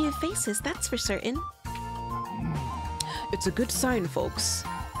a few new faces, that's for certain. It's a good sign, folks.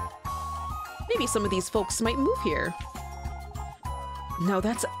 Maybe some of these folks might move here. Now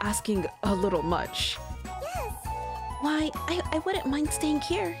that's asking a little much. Yes. Why, I wouldn't mind staying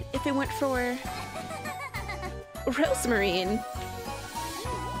here if it weren't for Rosemarine.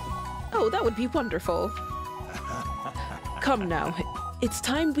 Oh, that would be wonderful. Come now, it's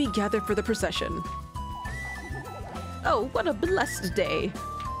time we gather for the procession. Oh, what a blessed day.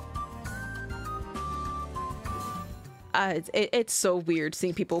 It's so weird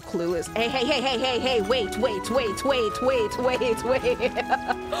seeing people clueless. Hey, wait.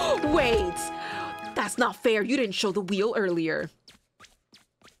 Wait. That's not fair. You didn't show the wheel earlier.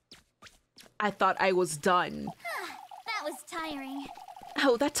 I thought I was done. That was tiring.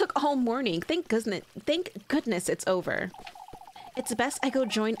 Oh, that took all morning. Thank goodness it's over. It's best I go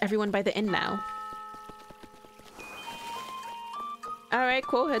join everyone by the inn now. Alright,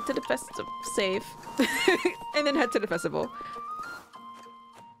 cool. Head to the festival. Save. And then head to the festival.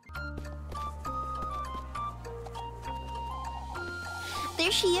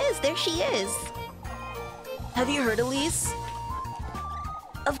 There she is. Have you heard, Elise?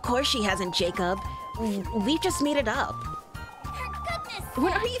 Of course she hasn't, Jacob. We just made it up. For goodness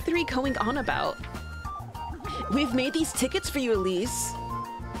What are you three going on about? We've made these tickets for you, Elise.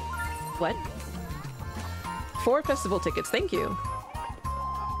 What? 4 festival tickets, thank you.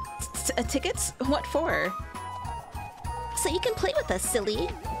 Tickets? What for? So you can play with us, silly.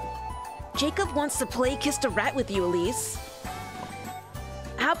 Jacob wants to play Kiss the Rat with you, Elise.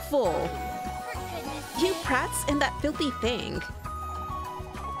 Apfel! For goodness You prats and that filthy thing.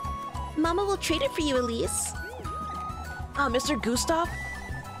 Mama will trade it for you, Elise. Mr. Gustav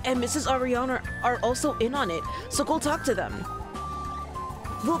and Mrs. Ariana are also in on it, so go talk to them.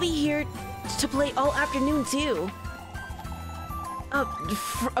 We'll be here to play all afternoon, too.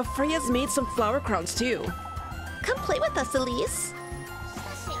 Freya's made some flower crowns, too. Come play with us, Elise.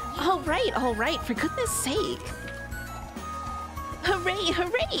 All right, for goodness sake.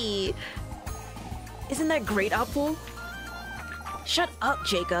 Hooray! Isn't that great, Apfel? Shut up,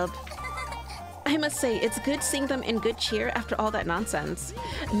 Jacob. I must say, it's good seeing them in good cheer after all that nonsense.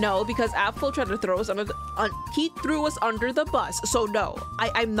 No, because Apfel tried to throw us under he threw us under the bus, so no.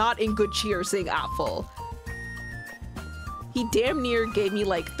 I'm not in good cheer seeing Apfel. He damn near gave me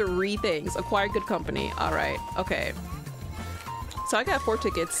like 3 things. Acquire good company. All right, okay. So I got 4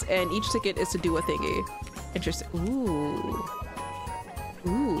 tickets, and each ticket is to do a thingy. Interesting.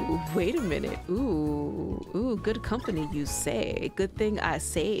 Ooh, wait a minute. Ooh, good company, you say. Good thing I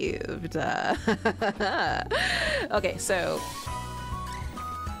saved. Okay, so.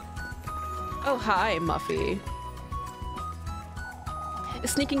 Oh, hi, Muffy.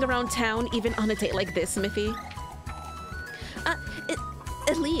 Sneaking around town even on a date like this, Miffy?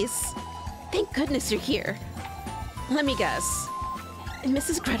 Elise, thank goodness you're here. Let me guess.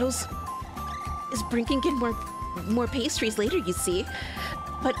 Mrs. Gretel's is bringing in more pastries later, you see.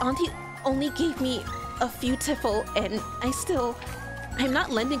 But Auntie only gave me a few tiffle, and I'm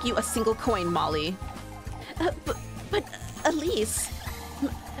not lending you a single coin, Molly. But Elise,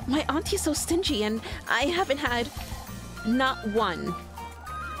 my auntie's so stingy, and I haven't had not one.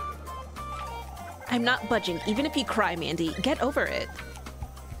 I'm not budging, even if you cry, Mandy. Get over it.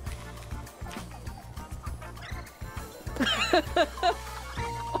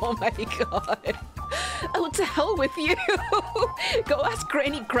 Oh my god. Oh, to hell with you. Go ask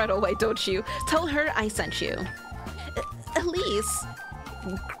Granny Gretel, why don't you? Tell her I sent you. Elise.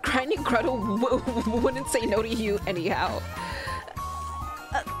 Granny Gretel wouldn't say no to you anyhow.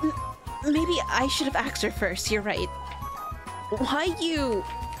 Maybe I should have asked her first, you're right.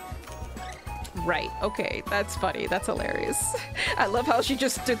 Right, okay, that's funny. That's hilarious. I love how she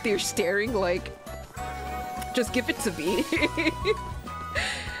just stood there staring like, just give it to me.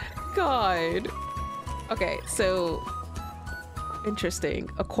 God. Okay, so interesting.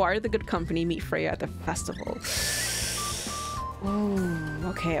 Acquire the good company, meet Freya at the festival. Oh,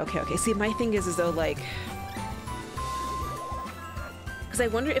 okay. See, my thing is though, like, because I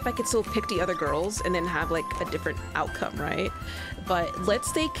wonder if I could still pick the other girls and then have like a different outcome, right? But let's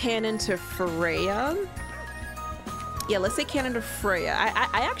stay canon to Freya. Yeah, let's say canon to Freya.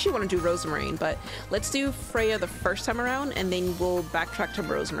 I actually want to do Rosemarine, but let's do Freya the first time around, and then we'll backtrack to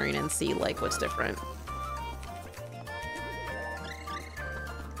Rosemarine and see like what's different.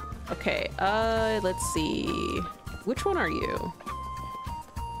 Okay, let's see. Which one are you?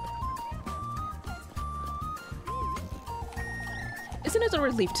 Isn't it a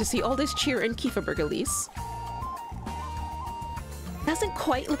relief to see all this cheer in Kieferberg, Elise? Doesn't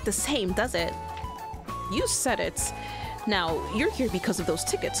quite look the same, does it? You said it. Now, you're here because of those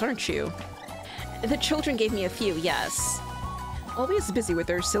tickets, aren't you? The children gave me a few, yes. Always busy with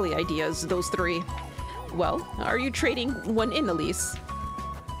their silly ideas, those three. Well, are you trading one in, Elise?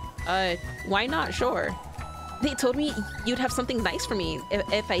 Why not? Sure. They told me you'd have something nice for me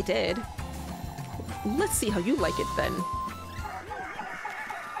if I did. Let's see how you like it then.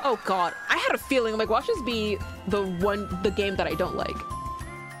 Oh god, I had a feeling, like, watch this be the game that I don't like.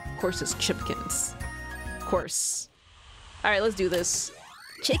 Of course, it's Chipkins. Of course. Alright, let's do this.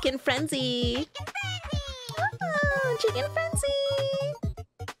 Chicken Frenzy! Oh, Chicken Frenzy!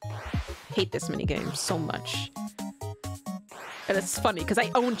 Hate this minigame so much. And it's funny, because I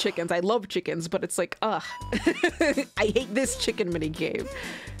own chickens, I love chickens, but it's like, ugh. I hate this chicken minigame.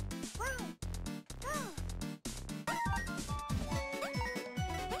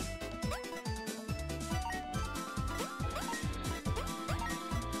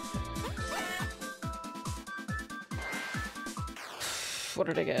 What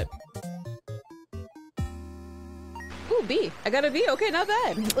did I get? Ooh, B. I got a B. Okay, not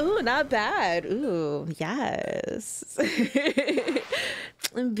bad. Ooh, not bad. Ooh, yes.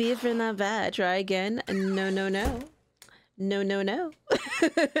 B for not bad. Try again. No, no, no. No, no, no.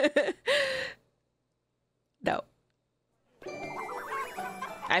 No.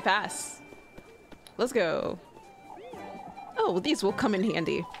 I pass. Let's go. Oh, these will come in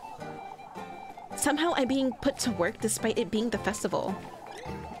handy. Somehow I'm being put to work despite it being the festival.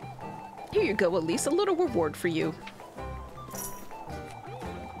 Here you go, Elise, a little reward for you.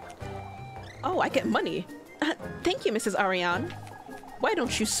 Oh, I get money. Thank you, Mrs. Ariane. Why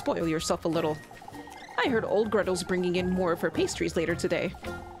don't you spoil yourself a little? I heard old Gretel's bringing in more of her pastries later today.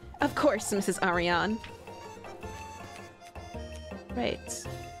 Of course, Mrs. Ariane. Right.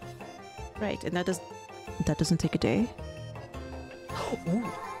 Right, and that doesn't take a day?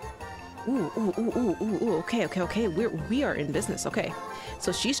 Ooh. Ooh, okay. We are in business, okay.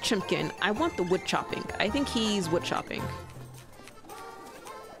 So she's Chimkin. I want the wood chopping. I think he's wood chopping.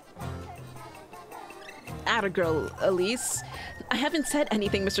 Atta girl, Elise. I haven't said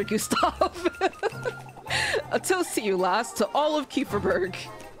anything, Mr. Gustav. A toast to you, lass, to all of Kieferberg.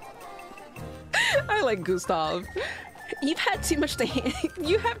 I like Gustav. You've had too much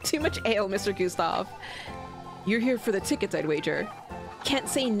you have too much ale, Mr. Gustav. You're here for the tickets, I'd wager. Can't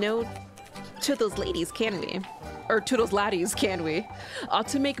say no to those ladies, can we? Or to those laddies, can we? Ought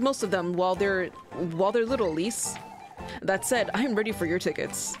to make most of them while they're little, Elise. That said, I'm ready for your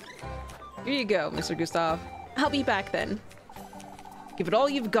tickets. Here you go, Mr. Gustav. I'll be back then. Give it all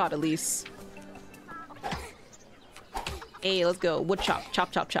you've got, Elise. Hey, let's go. Wood chop,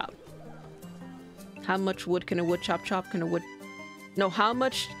 chop, chop, chop. How much wood can a wood chop chop? Can a wood? No, how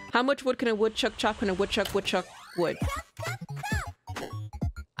much wood can a woodchuck chop? Can a woodchuck wood?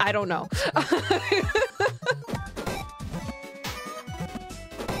 I don't know.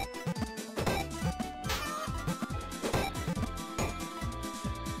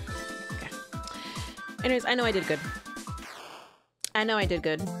 Okay. Anyways, I know I did good.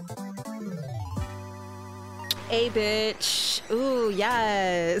 A bitch. Ooh,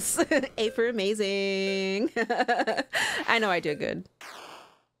 yes. A for amazing. I know I did good.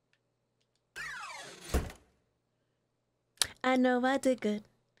 I know I did good.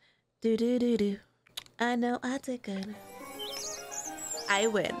 Do do do do. I know I did good. I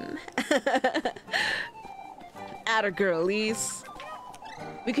win. Atta girl, Elise.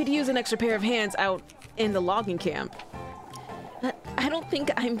 We could use an extra pair of hands out in the logging camp. I don't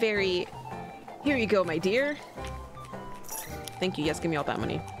think I'm very... Here you go, my dear. Thank you. Yes, give me all that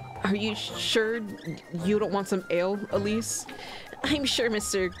money. Are you sure you don't want some ale, Elise? I'm sure,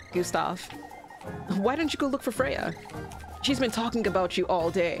 Mr. Gustav. Why don't you go look for Freya? She's been talking about you all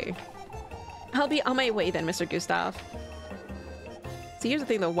day. I'll be on my way then, Mr. Gustav. See, here's the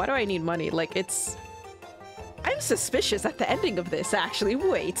thing though, why do I need money? Like, I'm suspicious at the ending of this, actually.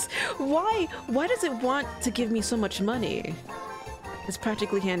 Wait, why does it want to give me so much money? It's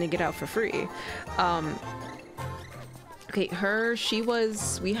practically handing it out for free. Okay,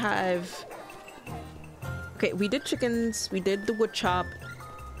 okay, we did chickens, we did the wood chop.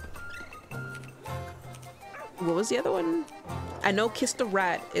 What was the other one? I know Kiss the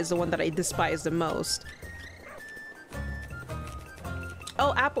Rat is the one that I despise the most.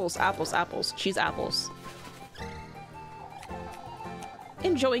 Oh, apples, apples, apples. She's apples.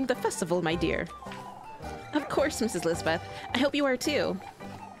 Enjoying the festival, my dear. Of course, Mrs. Lisbeth. I hope you are too.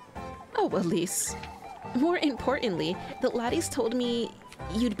 Oh, Elise. More importantly, the laddies told me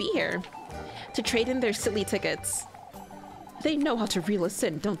you'd be here to trade in their silly tickets. They know how to reel us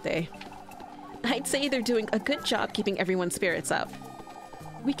in, don't they? I'd say they're doing a good job keeping everyone's spirits up.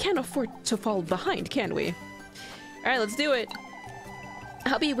 We can't afford to fall behind, can we? All right, let's do it.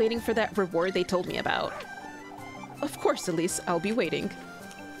 I'll be waiting for that reward they told me about. Of course, Elise, I'll be waiting.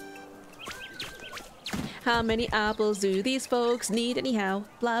 How many apples do these folks need anyhow?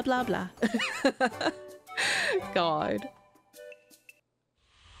 Blah, blah, blah. God.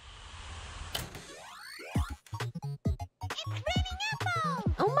 It's raining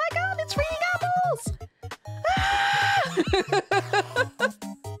apples! Oh my god, it's raining apples!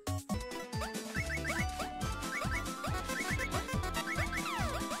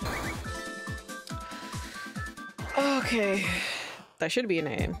 Okay. That should be a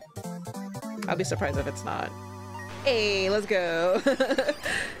name. I'll be surprised if it's not. Hey, let's go.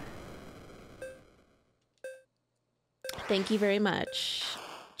 Thank you very much.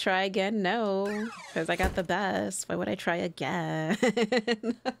 Try again? No, because I got the best. Why would I try again?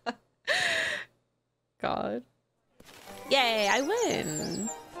 God. Yay, I win!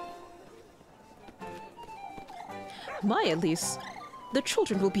 My, Elise. The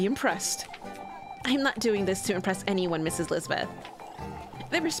children will be impressed. I'm not doing this to impress anyone, Mrs. Lisbeth.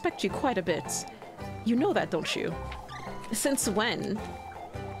 They respect you quite a bit. You know that, don't you? Since when?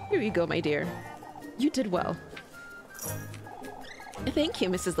 Here you go, my dear. You did well. Thank you,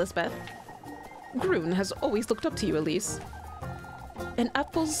 Mrs. Lisbeth. Groon has always looked up to you, Elise. And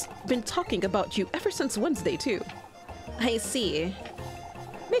Apple's been talking about you ever since Wednesday, too. I see.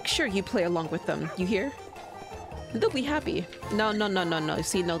 Make sure you play along with them, you hear? They'll be happy. No.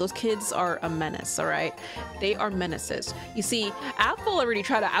 See, no, those kids are a menace, all right? They are menaces. You see, Apple already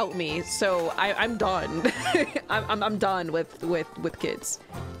tried to out me, so I'm done. I'm done with kids.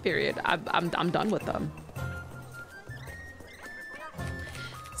 Period. I'm done with them.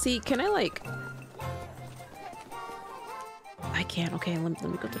 See, can I like... I can't. Okay, let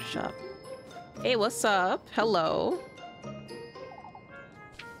me go to the shop. Hey, what's up? Hello.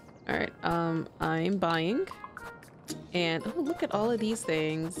 All right, I'm buying. And oh, look at all of these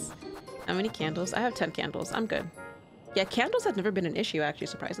things. How many candles? I have 10 candles. I'm good. Yeah, candles have never been an issue, actually,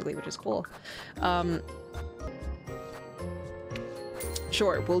 surprisingly, which is cool.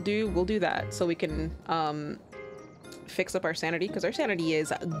 Sure, we'll do that so we can fix up our sanity, because our sanity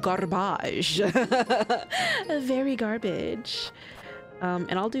is garbage. Very garbage.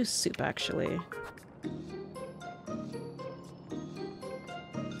 And I'll do soup, actually.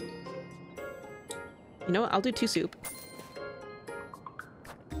 You know what? I'll do 2 soup.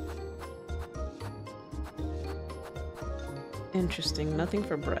 Interesting. Nothing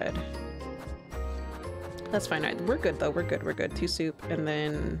for bread. That's fine. We're good, though. We're good. We're good. 2 soup, and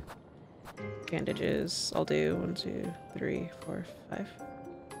then bandages. I'll do 1, 2, 3, 4, 5.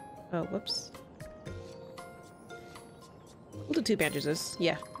 Oh, whoops. We'll do 2 bandages.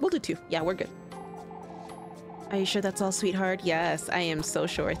 Yeah, we'll do 2. Yeah, we're good. Are you sure that's all, sweetheart? Yes, I am so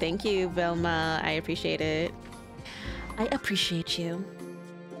sure. Thank you, Velma. I appreciate it. I appreciate you.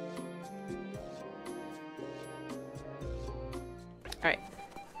 All right.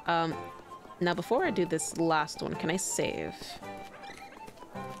 Now before I do this last one, can I save?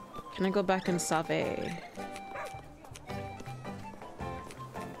 Can I go back and save?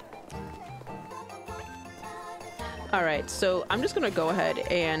 All right, so I'm just gonna go ahead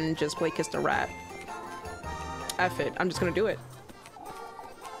and just play Kiss the Rat. F it, I'm just gonna do it.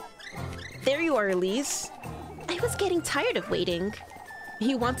 There you are, Elise. I was getting tired of waiting.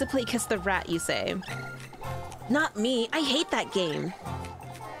 You want to play Kiss the Rat, you say? Not me, I hate that game.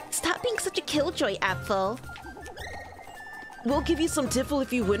 Stop being such a killjoy, Apfel. We'll give you some tiffle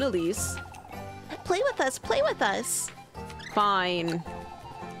if you win, Elise. Play with us, play with us. Fine.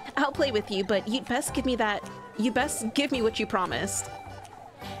 I'll play with you, but you'd best give me that. You best give me what you promised.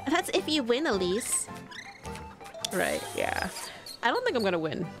 That's if you win, Elise. Right, yeah. I don't think I'm gonna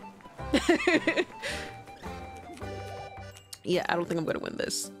win. Yeah, I don't think I'm gonna win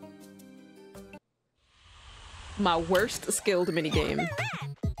this. My worst skilled minigame.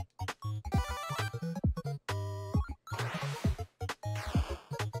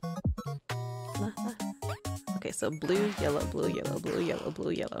 Okay, so blue, yellow, blue, yellow, blue, yellow,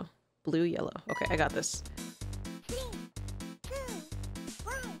 blue, yellow, blue, yellow. Okay, I got this.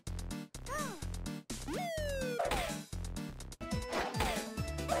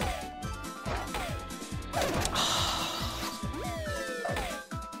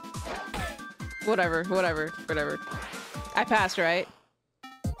 Whatever, whatever, whatever. I passed, right?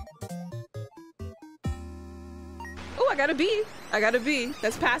 Oh, I got a B. I got a B.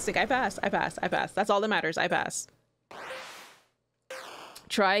 That's passing. I passed. I passed. I passed. That's all that matters. I passed.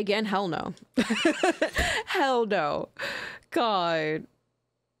 Try again? Hell no. Hell no. God.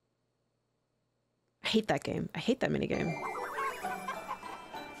 I hate that game. I hate that minigame.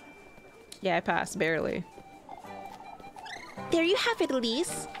 Yeah, I passed. Barely. There you have it,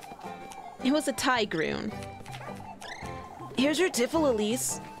 Elise. It was a tie, Groon. Here's your tiffle,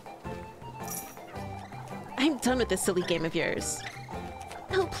 Elise. I'm done with this silly game of yours.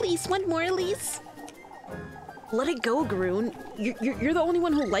 Oh, please, one more, Elise. Let it go, Groon. You're the only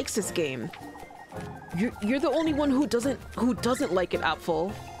one who likes this game. You're the only one who doesn't like it,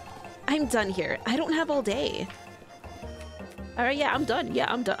 Apfel. I'm done here. I don't have all day. All right, yeah, I'm done. Yeah,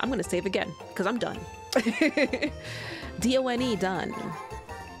 I'm done. I'm gonna save again because I'm done. D-O-N-E, done.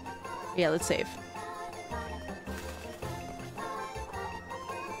 Yeah, let's save.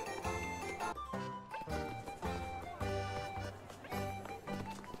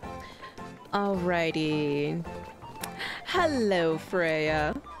 Alrighty. Hello,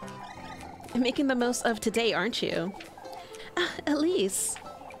 Freya. Making the most of today, aren't you? Elise,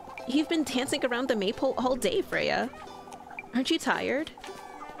 you've been dancing around the maypole all day, Freya. Aren't you tired?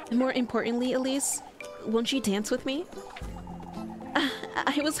 More importantly, Elise, won't you dance with me?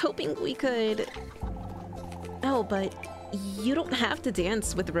 I was hoping we could... Oh, but you don't have to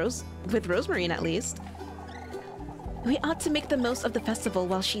dance with Rosemarine, at least. We ought to make the most of the festival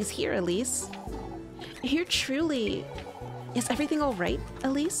while she's here, Elise. Here truly... Is everything all right,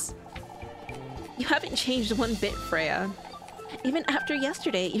 Elise? You haven't changed one bit, Freya. Even after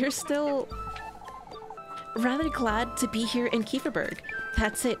yesterday, you're still... rather glad to be here in Kieferberg.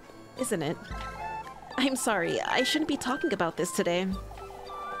 That's it, isn't it? I'm sorry, I shouldn't be talking about this today.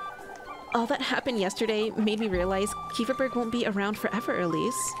 All that happened yesterday made me realize Kieferberg won't be around forever,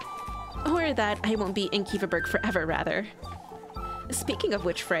 Elise. Or that I won't be in Kieferberg forever, rather. Speaking of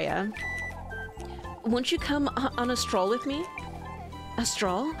which, Freya, won't you come on a stroll with me? A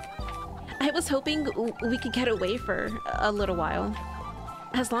stroll? I was hoping we could get away for a little while.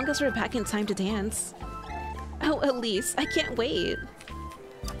 As long as we're back in time to dance. Oh, Elise, I can't wait.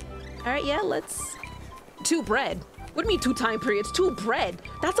 Alright, yeah, let's... 2 bread? What do you mean 2 time periods? 2 bread?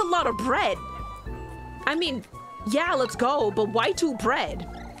 That's a lot of bread. I mean, yeah, let's go, but why 2 bread?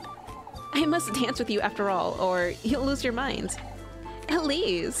 I must dance with you after all, or you'll lose your mind.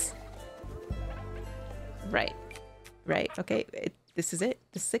 Elise! Right. Right, okay. This is it.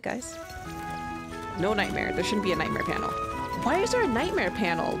 This is it, guys. No nightmare. There shouldn't be a nightmare panel. Why is there a nightmare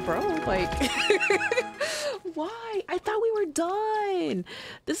panel, bro? Like... Why? I thought we were done.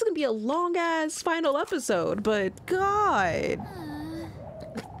 This is gonna be a long-ass final episode, but God.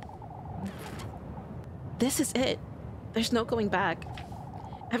 This is it. There's no going back.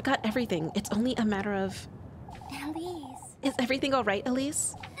 I've got everything. It's only a matter of... Elise. Is everything all right,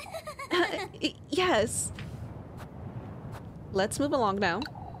 Elise? Yes. Let's move along now.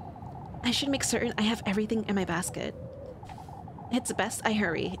 I should make certain I have everything in my basket. It's best I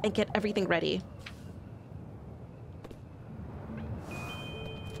hurry and get everything ready.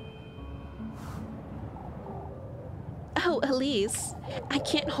 Oh, Elise, I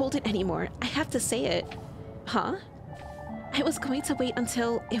can't hold it anymore. I have to say it. Huh? I was going to wait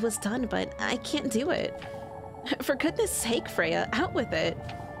until it was done, but I can't do it. For goodness sake, Freya, out with it.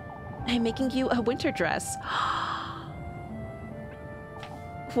 I'm making you a winter dress.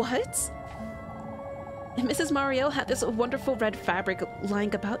 What? Mrs. Mario had this wonderful red fabric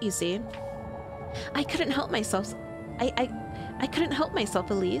lying about, you see. I couldn't help myself. I couldn't help myself,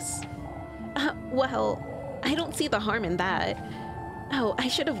 Elise. Well, I don't see the harm in that. Oh, I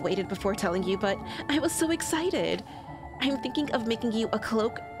should have waited before telling you, but I was so excited. I'm thinking of making you a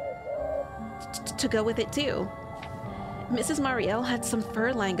cloak to go with it too. Mrs. Marielle had some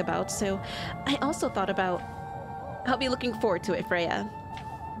fur lying about, so I also thought about... I'll be looking forward to it, Freya.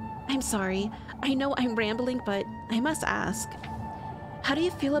 I'm sorry. I know I'm rambling, but I must ask. How do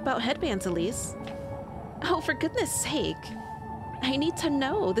you feel about headbands, Elise? Oh, for goodness sake. I need to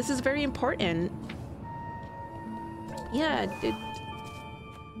know. This is very important. Yeah,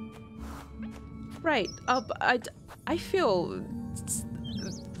 Right. I feel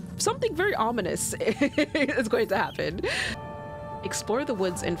something very ominous is going to happen. Explore the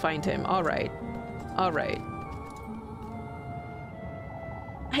woods and find him. All right. All right.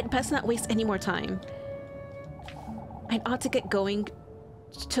 I'd best not waste any more time. I ought to get going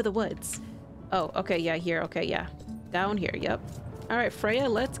to the woods. Oh, okay, yeah, here, okay, yeah. Down here, yep. All right, Freya,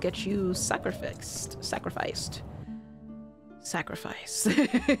 let's get you sacrificed. Sacrificed. Sacrifice.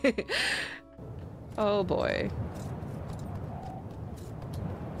 Oh boy.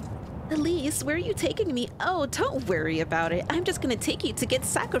 Elise, where are you taking me? Oh, don't worry about it. I'm just gonna take you to get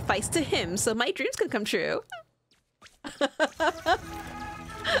sacrificed to him so my dreams can come true.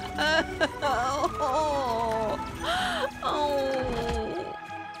 Oh.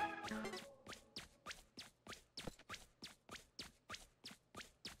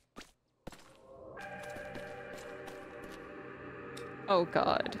 Oh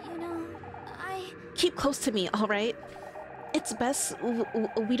god. You know, Keep close to me, all right? It's best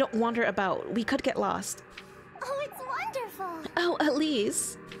we don't wander about. We could get lost. Oh, it's wonderful! Oh,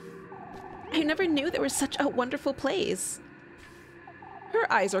 Elise. I never knew there was such a wonderful place.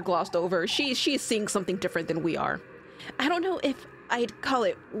 Her eyes are glossed over. She's seeing something different than we are. I don't know if I'd call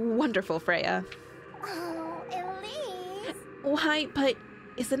it wonderful, Freya. Oh, Elise! Why, but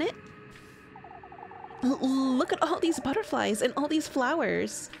isn't it? Look at all these butterflies and all these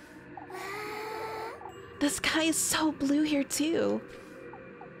flowers. The sky is so blue here too.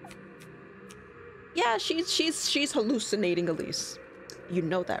 Yeah, she's hallucinating, Elise. You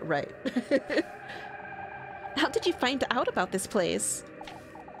know that, right? How did you find out about this place?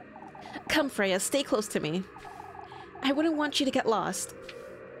 Come, Freya, stay close to me. I wouldn't want you to get lost.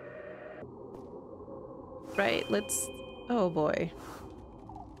 Right, let's... Oh boy.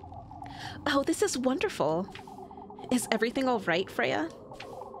 Oh, this is wonderful. Is everything all right, Freya?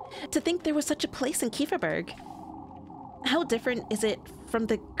 To think there was such a place in Kieferberg. How different is it from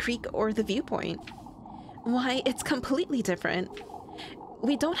the creek or the viewpoint? Why, it's completely different.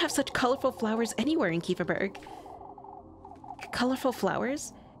 We don't have such colorful flowers anywhere in Kieferberg. Colorful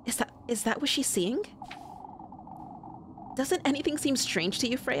flowers? Is that what she's seeing? Doesn't anything seem strange to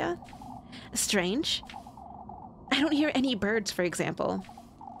you, Freya? Strange? I don't hear any birds, for example.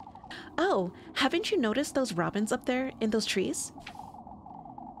 Oh, haven't you noticed those robins up there in those trees?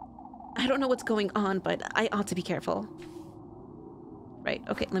 I don't know what's going on, but I ought to be careful. Right,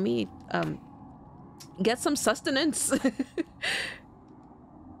 okay, let me get some sustenance.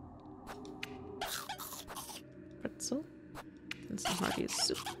 Pretzel and some hearty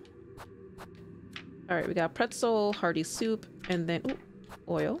soup. All right, we got pretzel, hearty soup, and then ooh,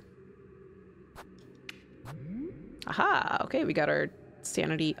 oil. Aha, okay, we got our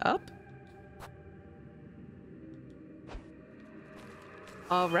sanity up.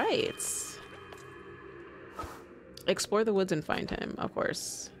 All right. Explore the woods and find him, of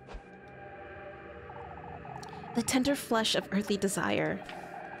course. The tender flush of earthly desire.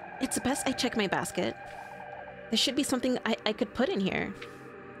 It's best I check my basket. There should be something I could put in here.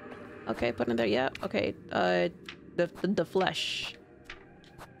 Okay, put in there, yeah. Okay, the flesh.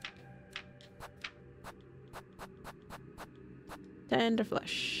 Tender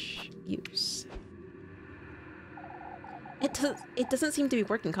flesh. Use. It doesn't seem to be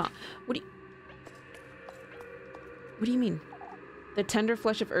working, huh? What do you mean? The tender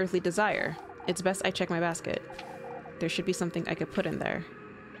flesh of earthly desire. It's best I check my basket. There should be something I could put in there.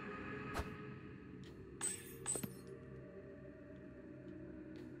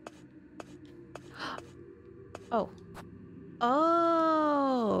 Oh.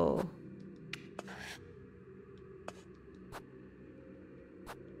 Oh.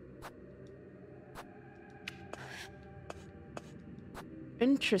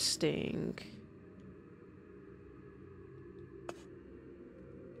 Interesting.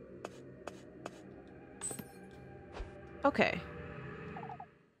 Okay.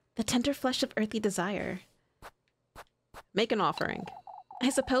 The tender flesh of earthly desire. Make an offering. I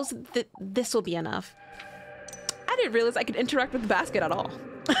suppose that this will be enough. I didn't realize I could interact with the basket at all.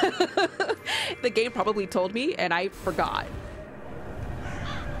 The game probably told me and I forgot.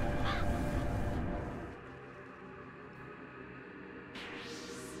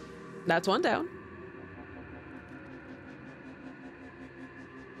 That's one down.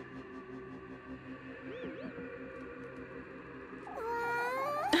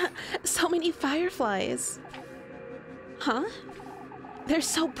 So many fireflies. Huh? They're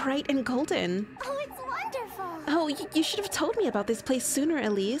so bright and golden. Oh, it's wonderful! Oh, you should have told me about this place sooner,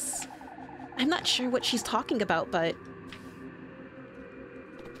 Elise. I'm not sure what she's talking about, but...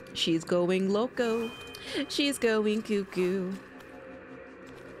 She's going loco. She's going cuckoo.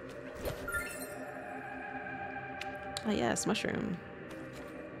 Ah, yes, mushroom.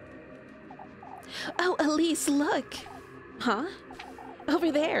 Oh, Elise, look! Huh?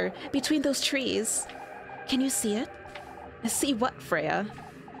 Over there, between those trees. Can you see it? See what, Freya?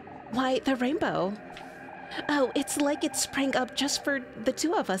 Why, the rainbow. Oh, it's like it sprang up just for the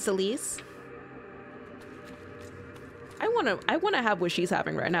two of us, Elise. I wanna have what she's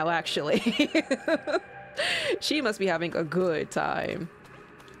having right now, actually. She must be having a good time.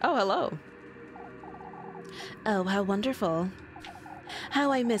 Oh, hello. Oh, how wonderful.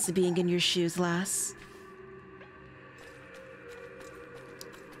 How I miss being in your shoes, lass.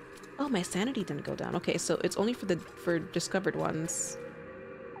 Oh, my sanity didn't go down. Okay, so it's only for discovered ones.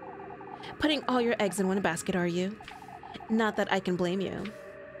 Putting all your eggs in one basket, are you? Not that I can blame you.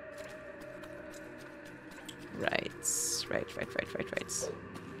 Right.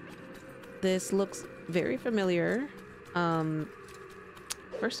 This looks very familiar.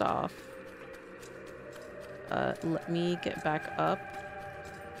 First off, let me get back up.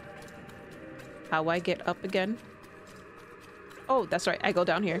 How I get up again? Oh, that's right. I go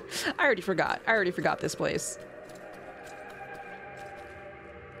down here. I already forgot this place.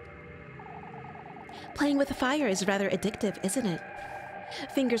 Playing with the fire is rather addictive, isn't it?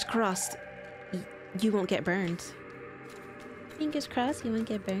 Fingers crossed you won't get burned. Fingers crossed you won't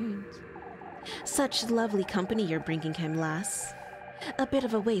get burned. Such lovely company you're bringing him, lass. A bit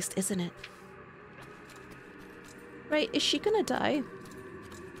of a waste, isn't it? Right, is she gonna die?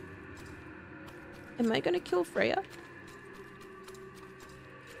 Am I gonna kill Freya?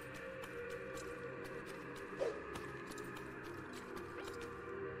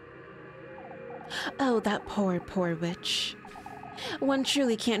 Oh, that poor, poor witch. One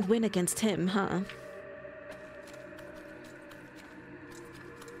truly can't win against him, huh?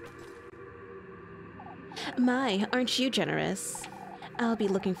 My, aren't you generous? I'll be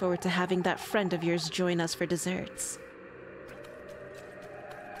looking forward to having that friend of yours join us for desserts.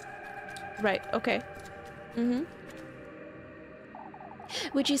 Right, okay.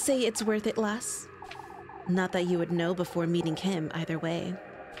 Would you say it's worth it, lass? Not that you would know before meeting him, either way.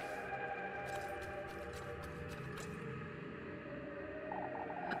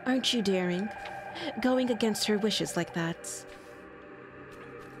 Aren't you daring? Going against her wishes like that.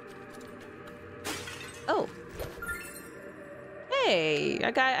 Oh. Hey,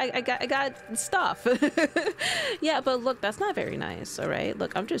 I got stuff. Yeah, but look, that's not very nice, all right?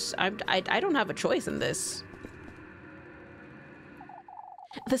 Look, I don't have a choice in this.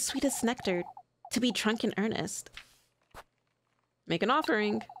 The sweetest nectar, to be drunk in earnest. Make an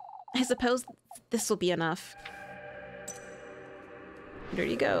offering. I suppose this will be enough. There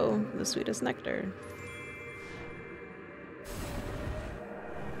you go, the sweetest nectar.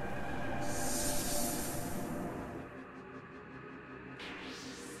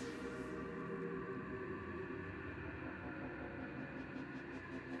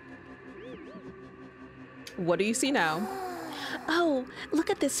 What do you see now? Oh, look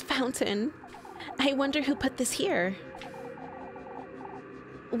at this fountain. I wonder who put this here.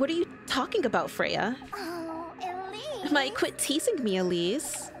 What are you talking about, Freya? Oh, Elise. My, quit teasing me,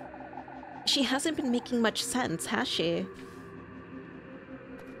 Elise. She hasn't been making much sense, has she?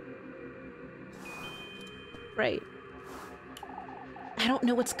 Right. I don't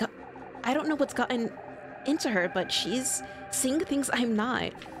know what's gotten into her, but she's seeing things I'm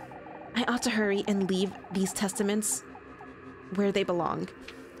not. I ought to hurry and leave these testaments where they belong.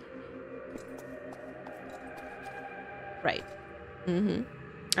 Right.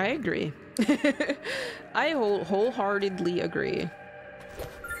 I agree. I wholeheartedly agree.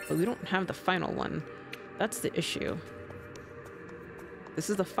 But we don't have the final one. That's the issue. This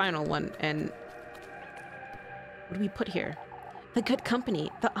is the final one, and what do we put here? The good company,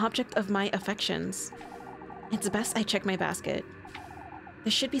 the object of my affections. It's best I check my basket.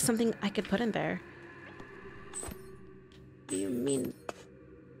 There should be something I could put in there. What do you mean?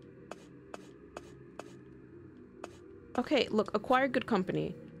 Okay, look, acquire good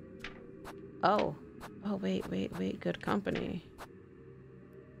company. Oh. Oh, wait, good company.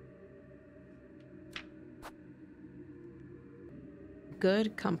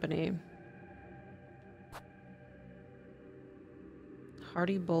 Good company.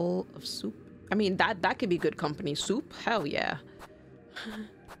 Hearty bowl of soup. I mean, that could be good company. Soup? Hell yeah.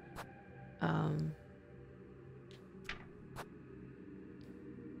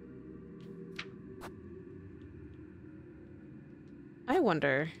 I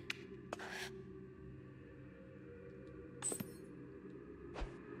wonder.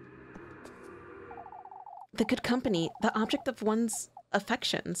 The good company, the object of one's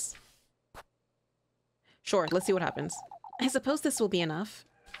affections. Sure, let's see what happens. I suppose this will be enough.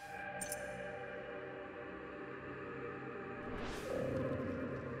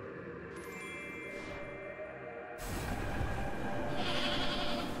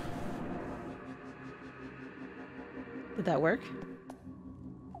 Did that work?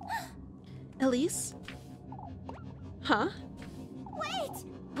 Elise? Huh? Wait!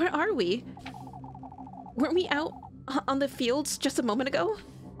 Where are we? Weren't we out on the fields just a moment ago?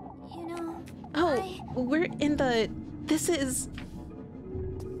 You know, Oh, we're in the... This is...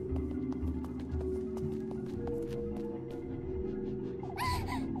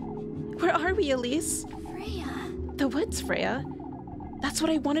 Where are we, Elise? Freya. The woods, Freya. That's what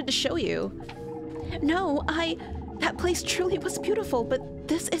I wanted to show you. No, That place truly was beautiful, but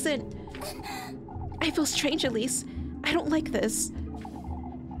this isn't... I feel strange, Elise. I don't like this.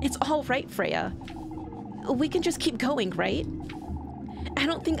 It's all right, Freya. We can just keep going, right? I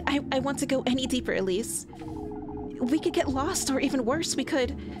don't think I want to go any deeper, Elise. We could get lost, or even worse, we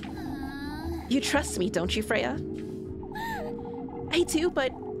could... You trust me, don't you, Freya? I do,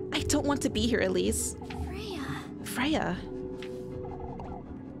 but I don't want to be here, Elise. Freya. Freya.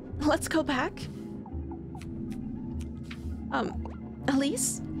 Let's go back.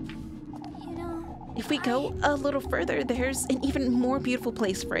 Elise? You know, If we go a little further, there's an even more beautiful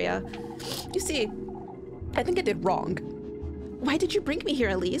place, Freya. You see, I think I did wrong. Why did you bring me here,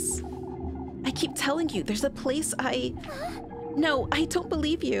 Elise? I keep telling you, there's a place No, I don't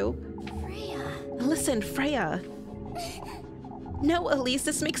believe you. Freya. Listen, Freya. No, Elise,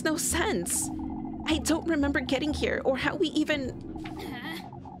 this makes no sense. I don't remember getting here, or how we even...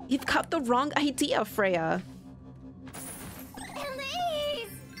 You've got the wrong idea, Freya. Elise!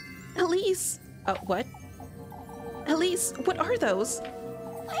 Elise! What? Elise, what are those?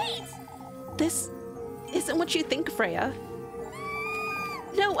 Wait! This isn't what you think, Freya.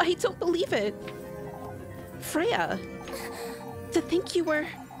 No, I don't believe it. Freya. To think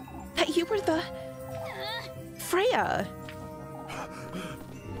that you were the... Freya.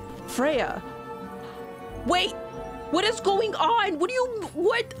 Freya. Wait! What is going on?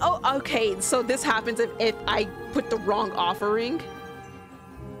 What? Oh, okay, so this happens if I put the wrong offering?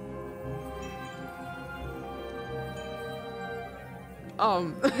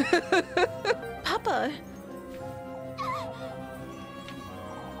 Papa.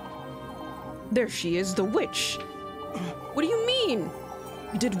 There she is, the witch. What do you mean?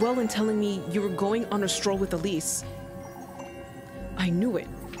 You did well in telling me you were going on a stroll with Elise. I knew it.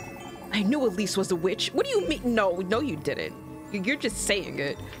 I knew Elise was a witch. What do you mean? No, you didn't. You're just saying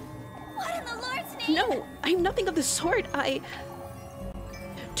it. What in the Lord's name? No, I'm nothing of the sort.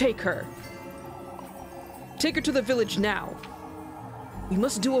 Take her. Take her to the village now. We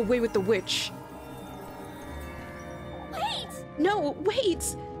must do away with the witch. Wait! No,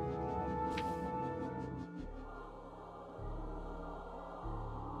 wait!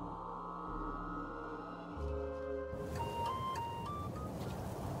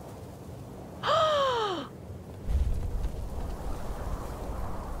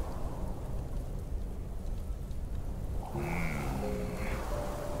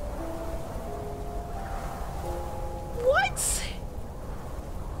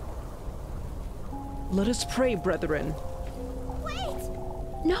 Let us pray, brethren. Wait!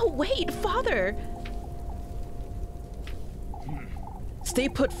 No, wait, Father! Stay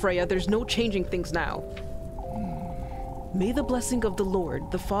put, Freya. There's no changing things now. May the blessing of the Lord,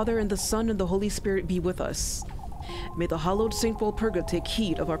 the Father and the Son and the Holy Spirit be with us. May the hallowed Saint Walpurga take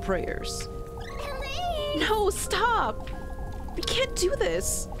heed of our prayers. Elise! No, stop! We can't do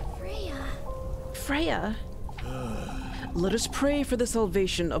this. Freya. Freya. Let us pray for the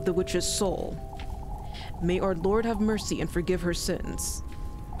salvation of the witch's soul. May our Lord have mercy and forgive her sins.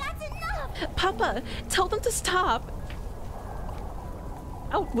 That's enough! Papa, tell them to stop.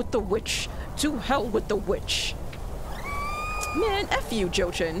 Out with the witch. To hell with the witch. Man, F you,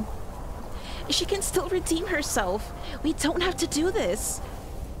 Jochin. She can still redeem herself. We don't have to do this.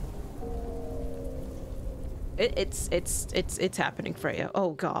 It's happening, Freya.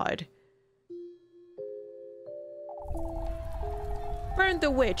 Oh, God. Burn the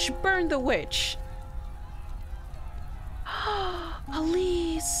witch! Burn the witch!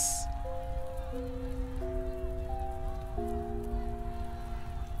 Elise!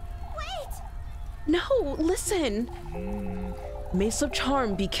 Wait! No, listen! Mace of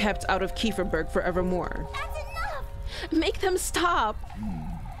Charm be kept out of Kieferberg forevermore. That's enough! Make them stop!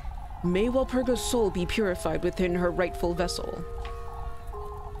 May Walpurga's soul be purified within her rightful vessel.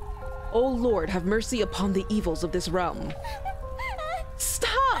 O Lord, have mercy upon the evils of this realm.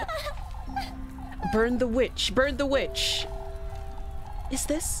 Stop! Burn the witch! Burn the witch! Is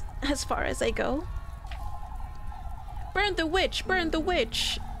this as far as I go? Burn the witch! Burn the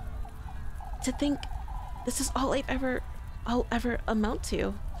witch! To think this is all I'll ever amount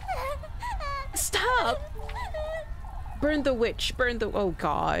to. Stop! Burn the witch! Burn the... Oh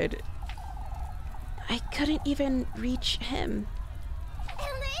god. I couldn't even reach him.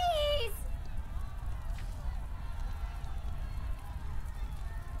 Please!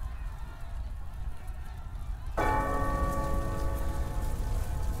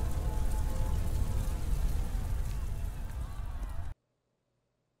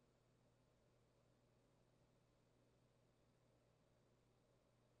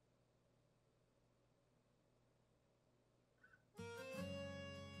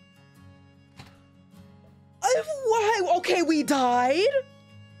 Why? Okay, we died?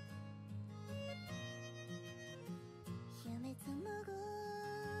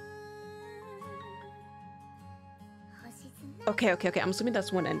 Okay. I'm assuming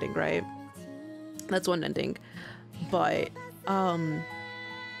that's one ending, right? That's one ending. But,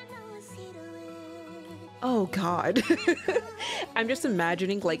 oh god. I'm just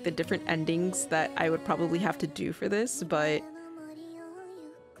imagining like the different endings that I would probably have to do for this, but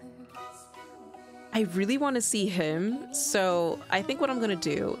I really want to see him, so I think what I'm gonna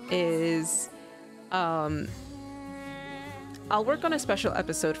do is I'll work on a special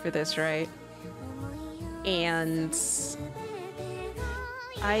episode for this, right? And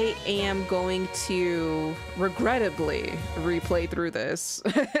I am going to regrettably replay through this,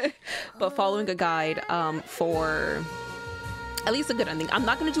 but following a guide for at least a good ending. I'm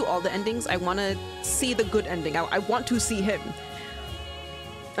not gonna do all the endings. I want to see the good ending. I want to see him.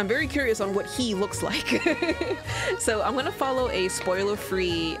 I'm very curious on what he looks like. So I'm gonna follow a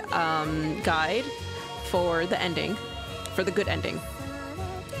spoiler-free guide for the ending, for the good ending,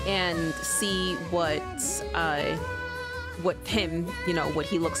 and see what him, you know, what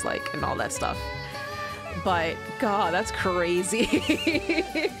he looks like and all that stuff. But god, that's crazy.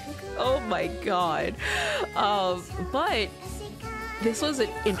 Oh my god. But this was an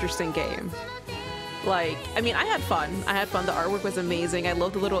interesting game. Like, I mean, I had fun. The artwork was amazing. I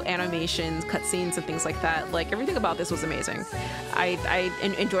love the little animations, cutscenes, and things like that. Like, everything about this was amazing. I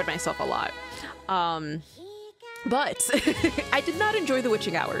enjoyed myself a lot. But I did not enjoy the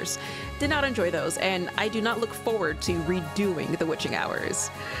witching hours. Did not enjoy those, and I do not look forward to redoing the witching hours.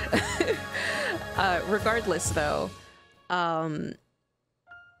 Regardless, though, I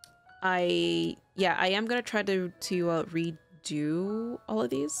am gonna try to redo all of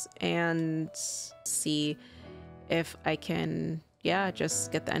these and see if I can,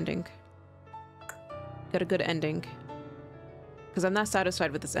 just get the ending. Get a good ending. Because I'm not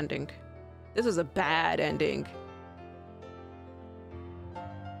satisfied with this ending. This is a bad ending.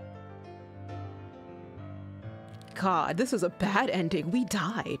 God, this is a bad ending. We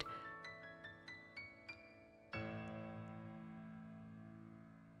died.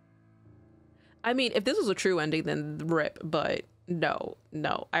 I mean, if this was a true ending, then rip, but no,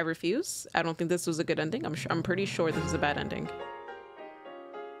 I refuse. I don't think this was a good ending. I'm pretty sure this is a bad ending.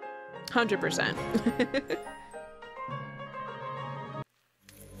 100%.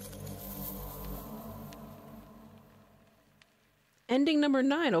 Ending number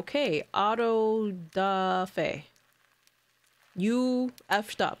 9, okay. Auto da fe. You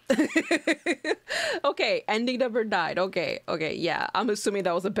effed up. Okay, ending number 9. Okay, yeah. I'm assuming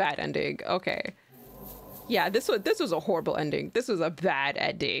that was a bad ending. Okay. Yeah, this was a horrible ending. This was a bad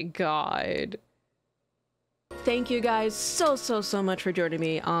ending. God. Thank you guys so much for joining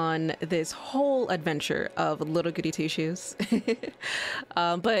me on this whole adventure of Little Goody Two Shoes.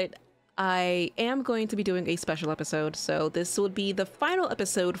 But I am going to be doing a special episode, so this would be the final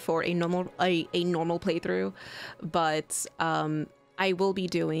episode for a normal playthrough, but I will be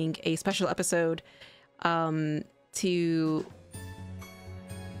doing a special episode to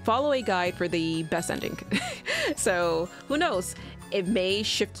follow a guide for the best ending. So who knows, it may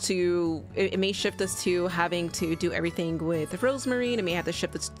shift us to having to do everything with Rosemary. It may have to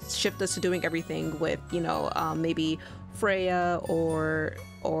shift us to doing everything with, you know, maybe Freya or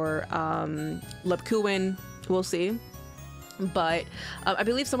Lepkuin. We'll see. But I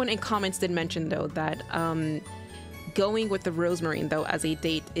believe someone in comments did mention though that going with the Rosemary though as a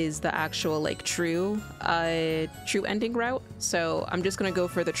date is the actual like true ending route. So I'm just gonna go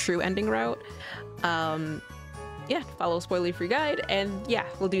for the true ending route. Yeah, follow spoiler-free guide, and yeah,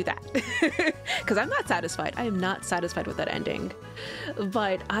 we'll do that. Because I'm not satisfied. I am not satisfied with that ending.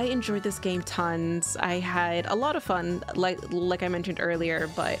 But I enjoyed this game tons. I had a lot of fun, like I mentioned earlier,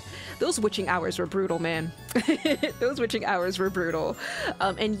 but those witching hours were brutal, man. Those witching hours were brutal.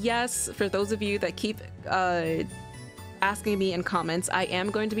 And yes, for those of you that keep asking me in comments, I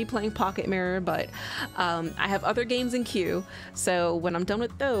am going to be playing Pocket Mirror, but I have other games in queue. So when I'm done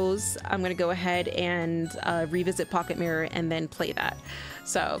with those, I'm going to go ahead and revisit Pocket Mirror and then play that.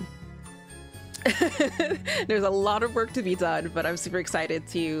 So there's a lot of work to be done, but I'm super excited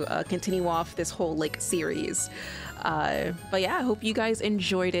to continue off this whole like series. But yeah, I hope you guys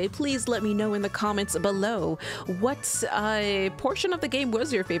enjoyed it. Please let me know in the comments below what portion of the game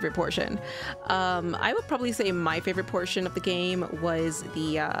was your favorite portion. I would probably say my favorite portion of the game was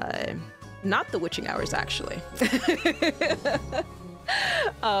the not the witching hours, actually.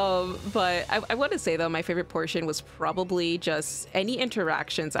 But I want to say though, my favorite portion was probably just any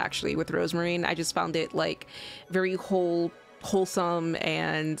interactions actually with Rosemarine. I just found it like very wholesome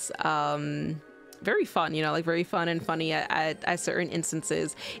and very fun, you know, like very fun and funny at certain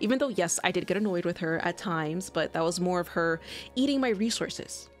instances. Even though, yes, I did get annoyed with her at times, but that was more of her eating my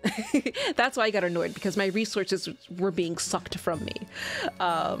resources. That's why I got annoyed, because my resources were being sucked from me.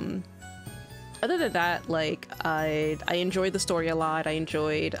 Other than that, like, I enjoyed the story a lot. I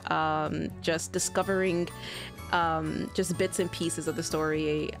enjoyed just discovering just bits and pieces of the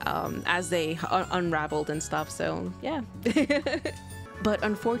story as they unraveled and stuff. So, yeah. But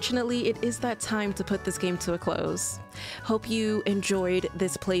unfortunately, it is that time to put this game to a close. Hope you enjoyed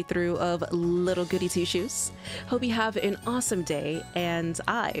this playthrough of Little Goody Two Shoes. Hope you have an awesome day, and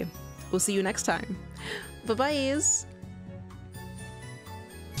I will see you next time. Bye-bye.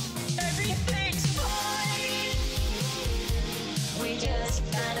 Everything's fine. We just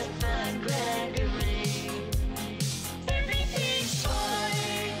gotta find Gregory. Everything's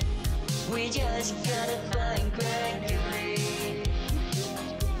fine. We just gotta find Gregory.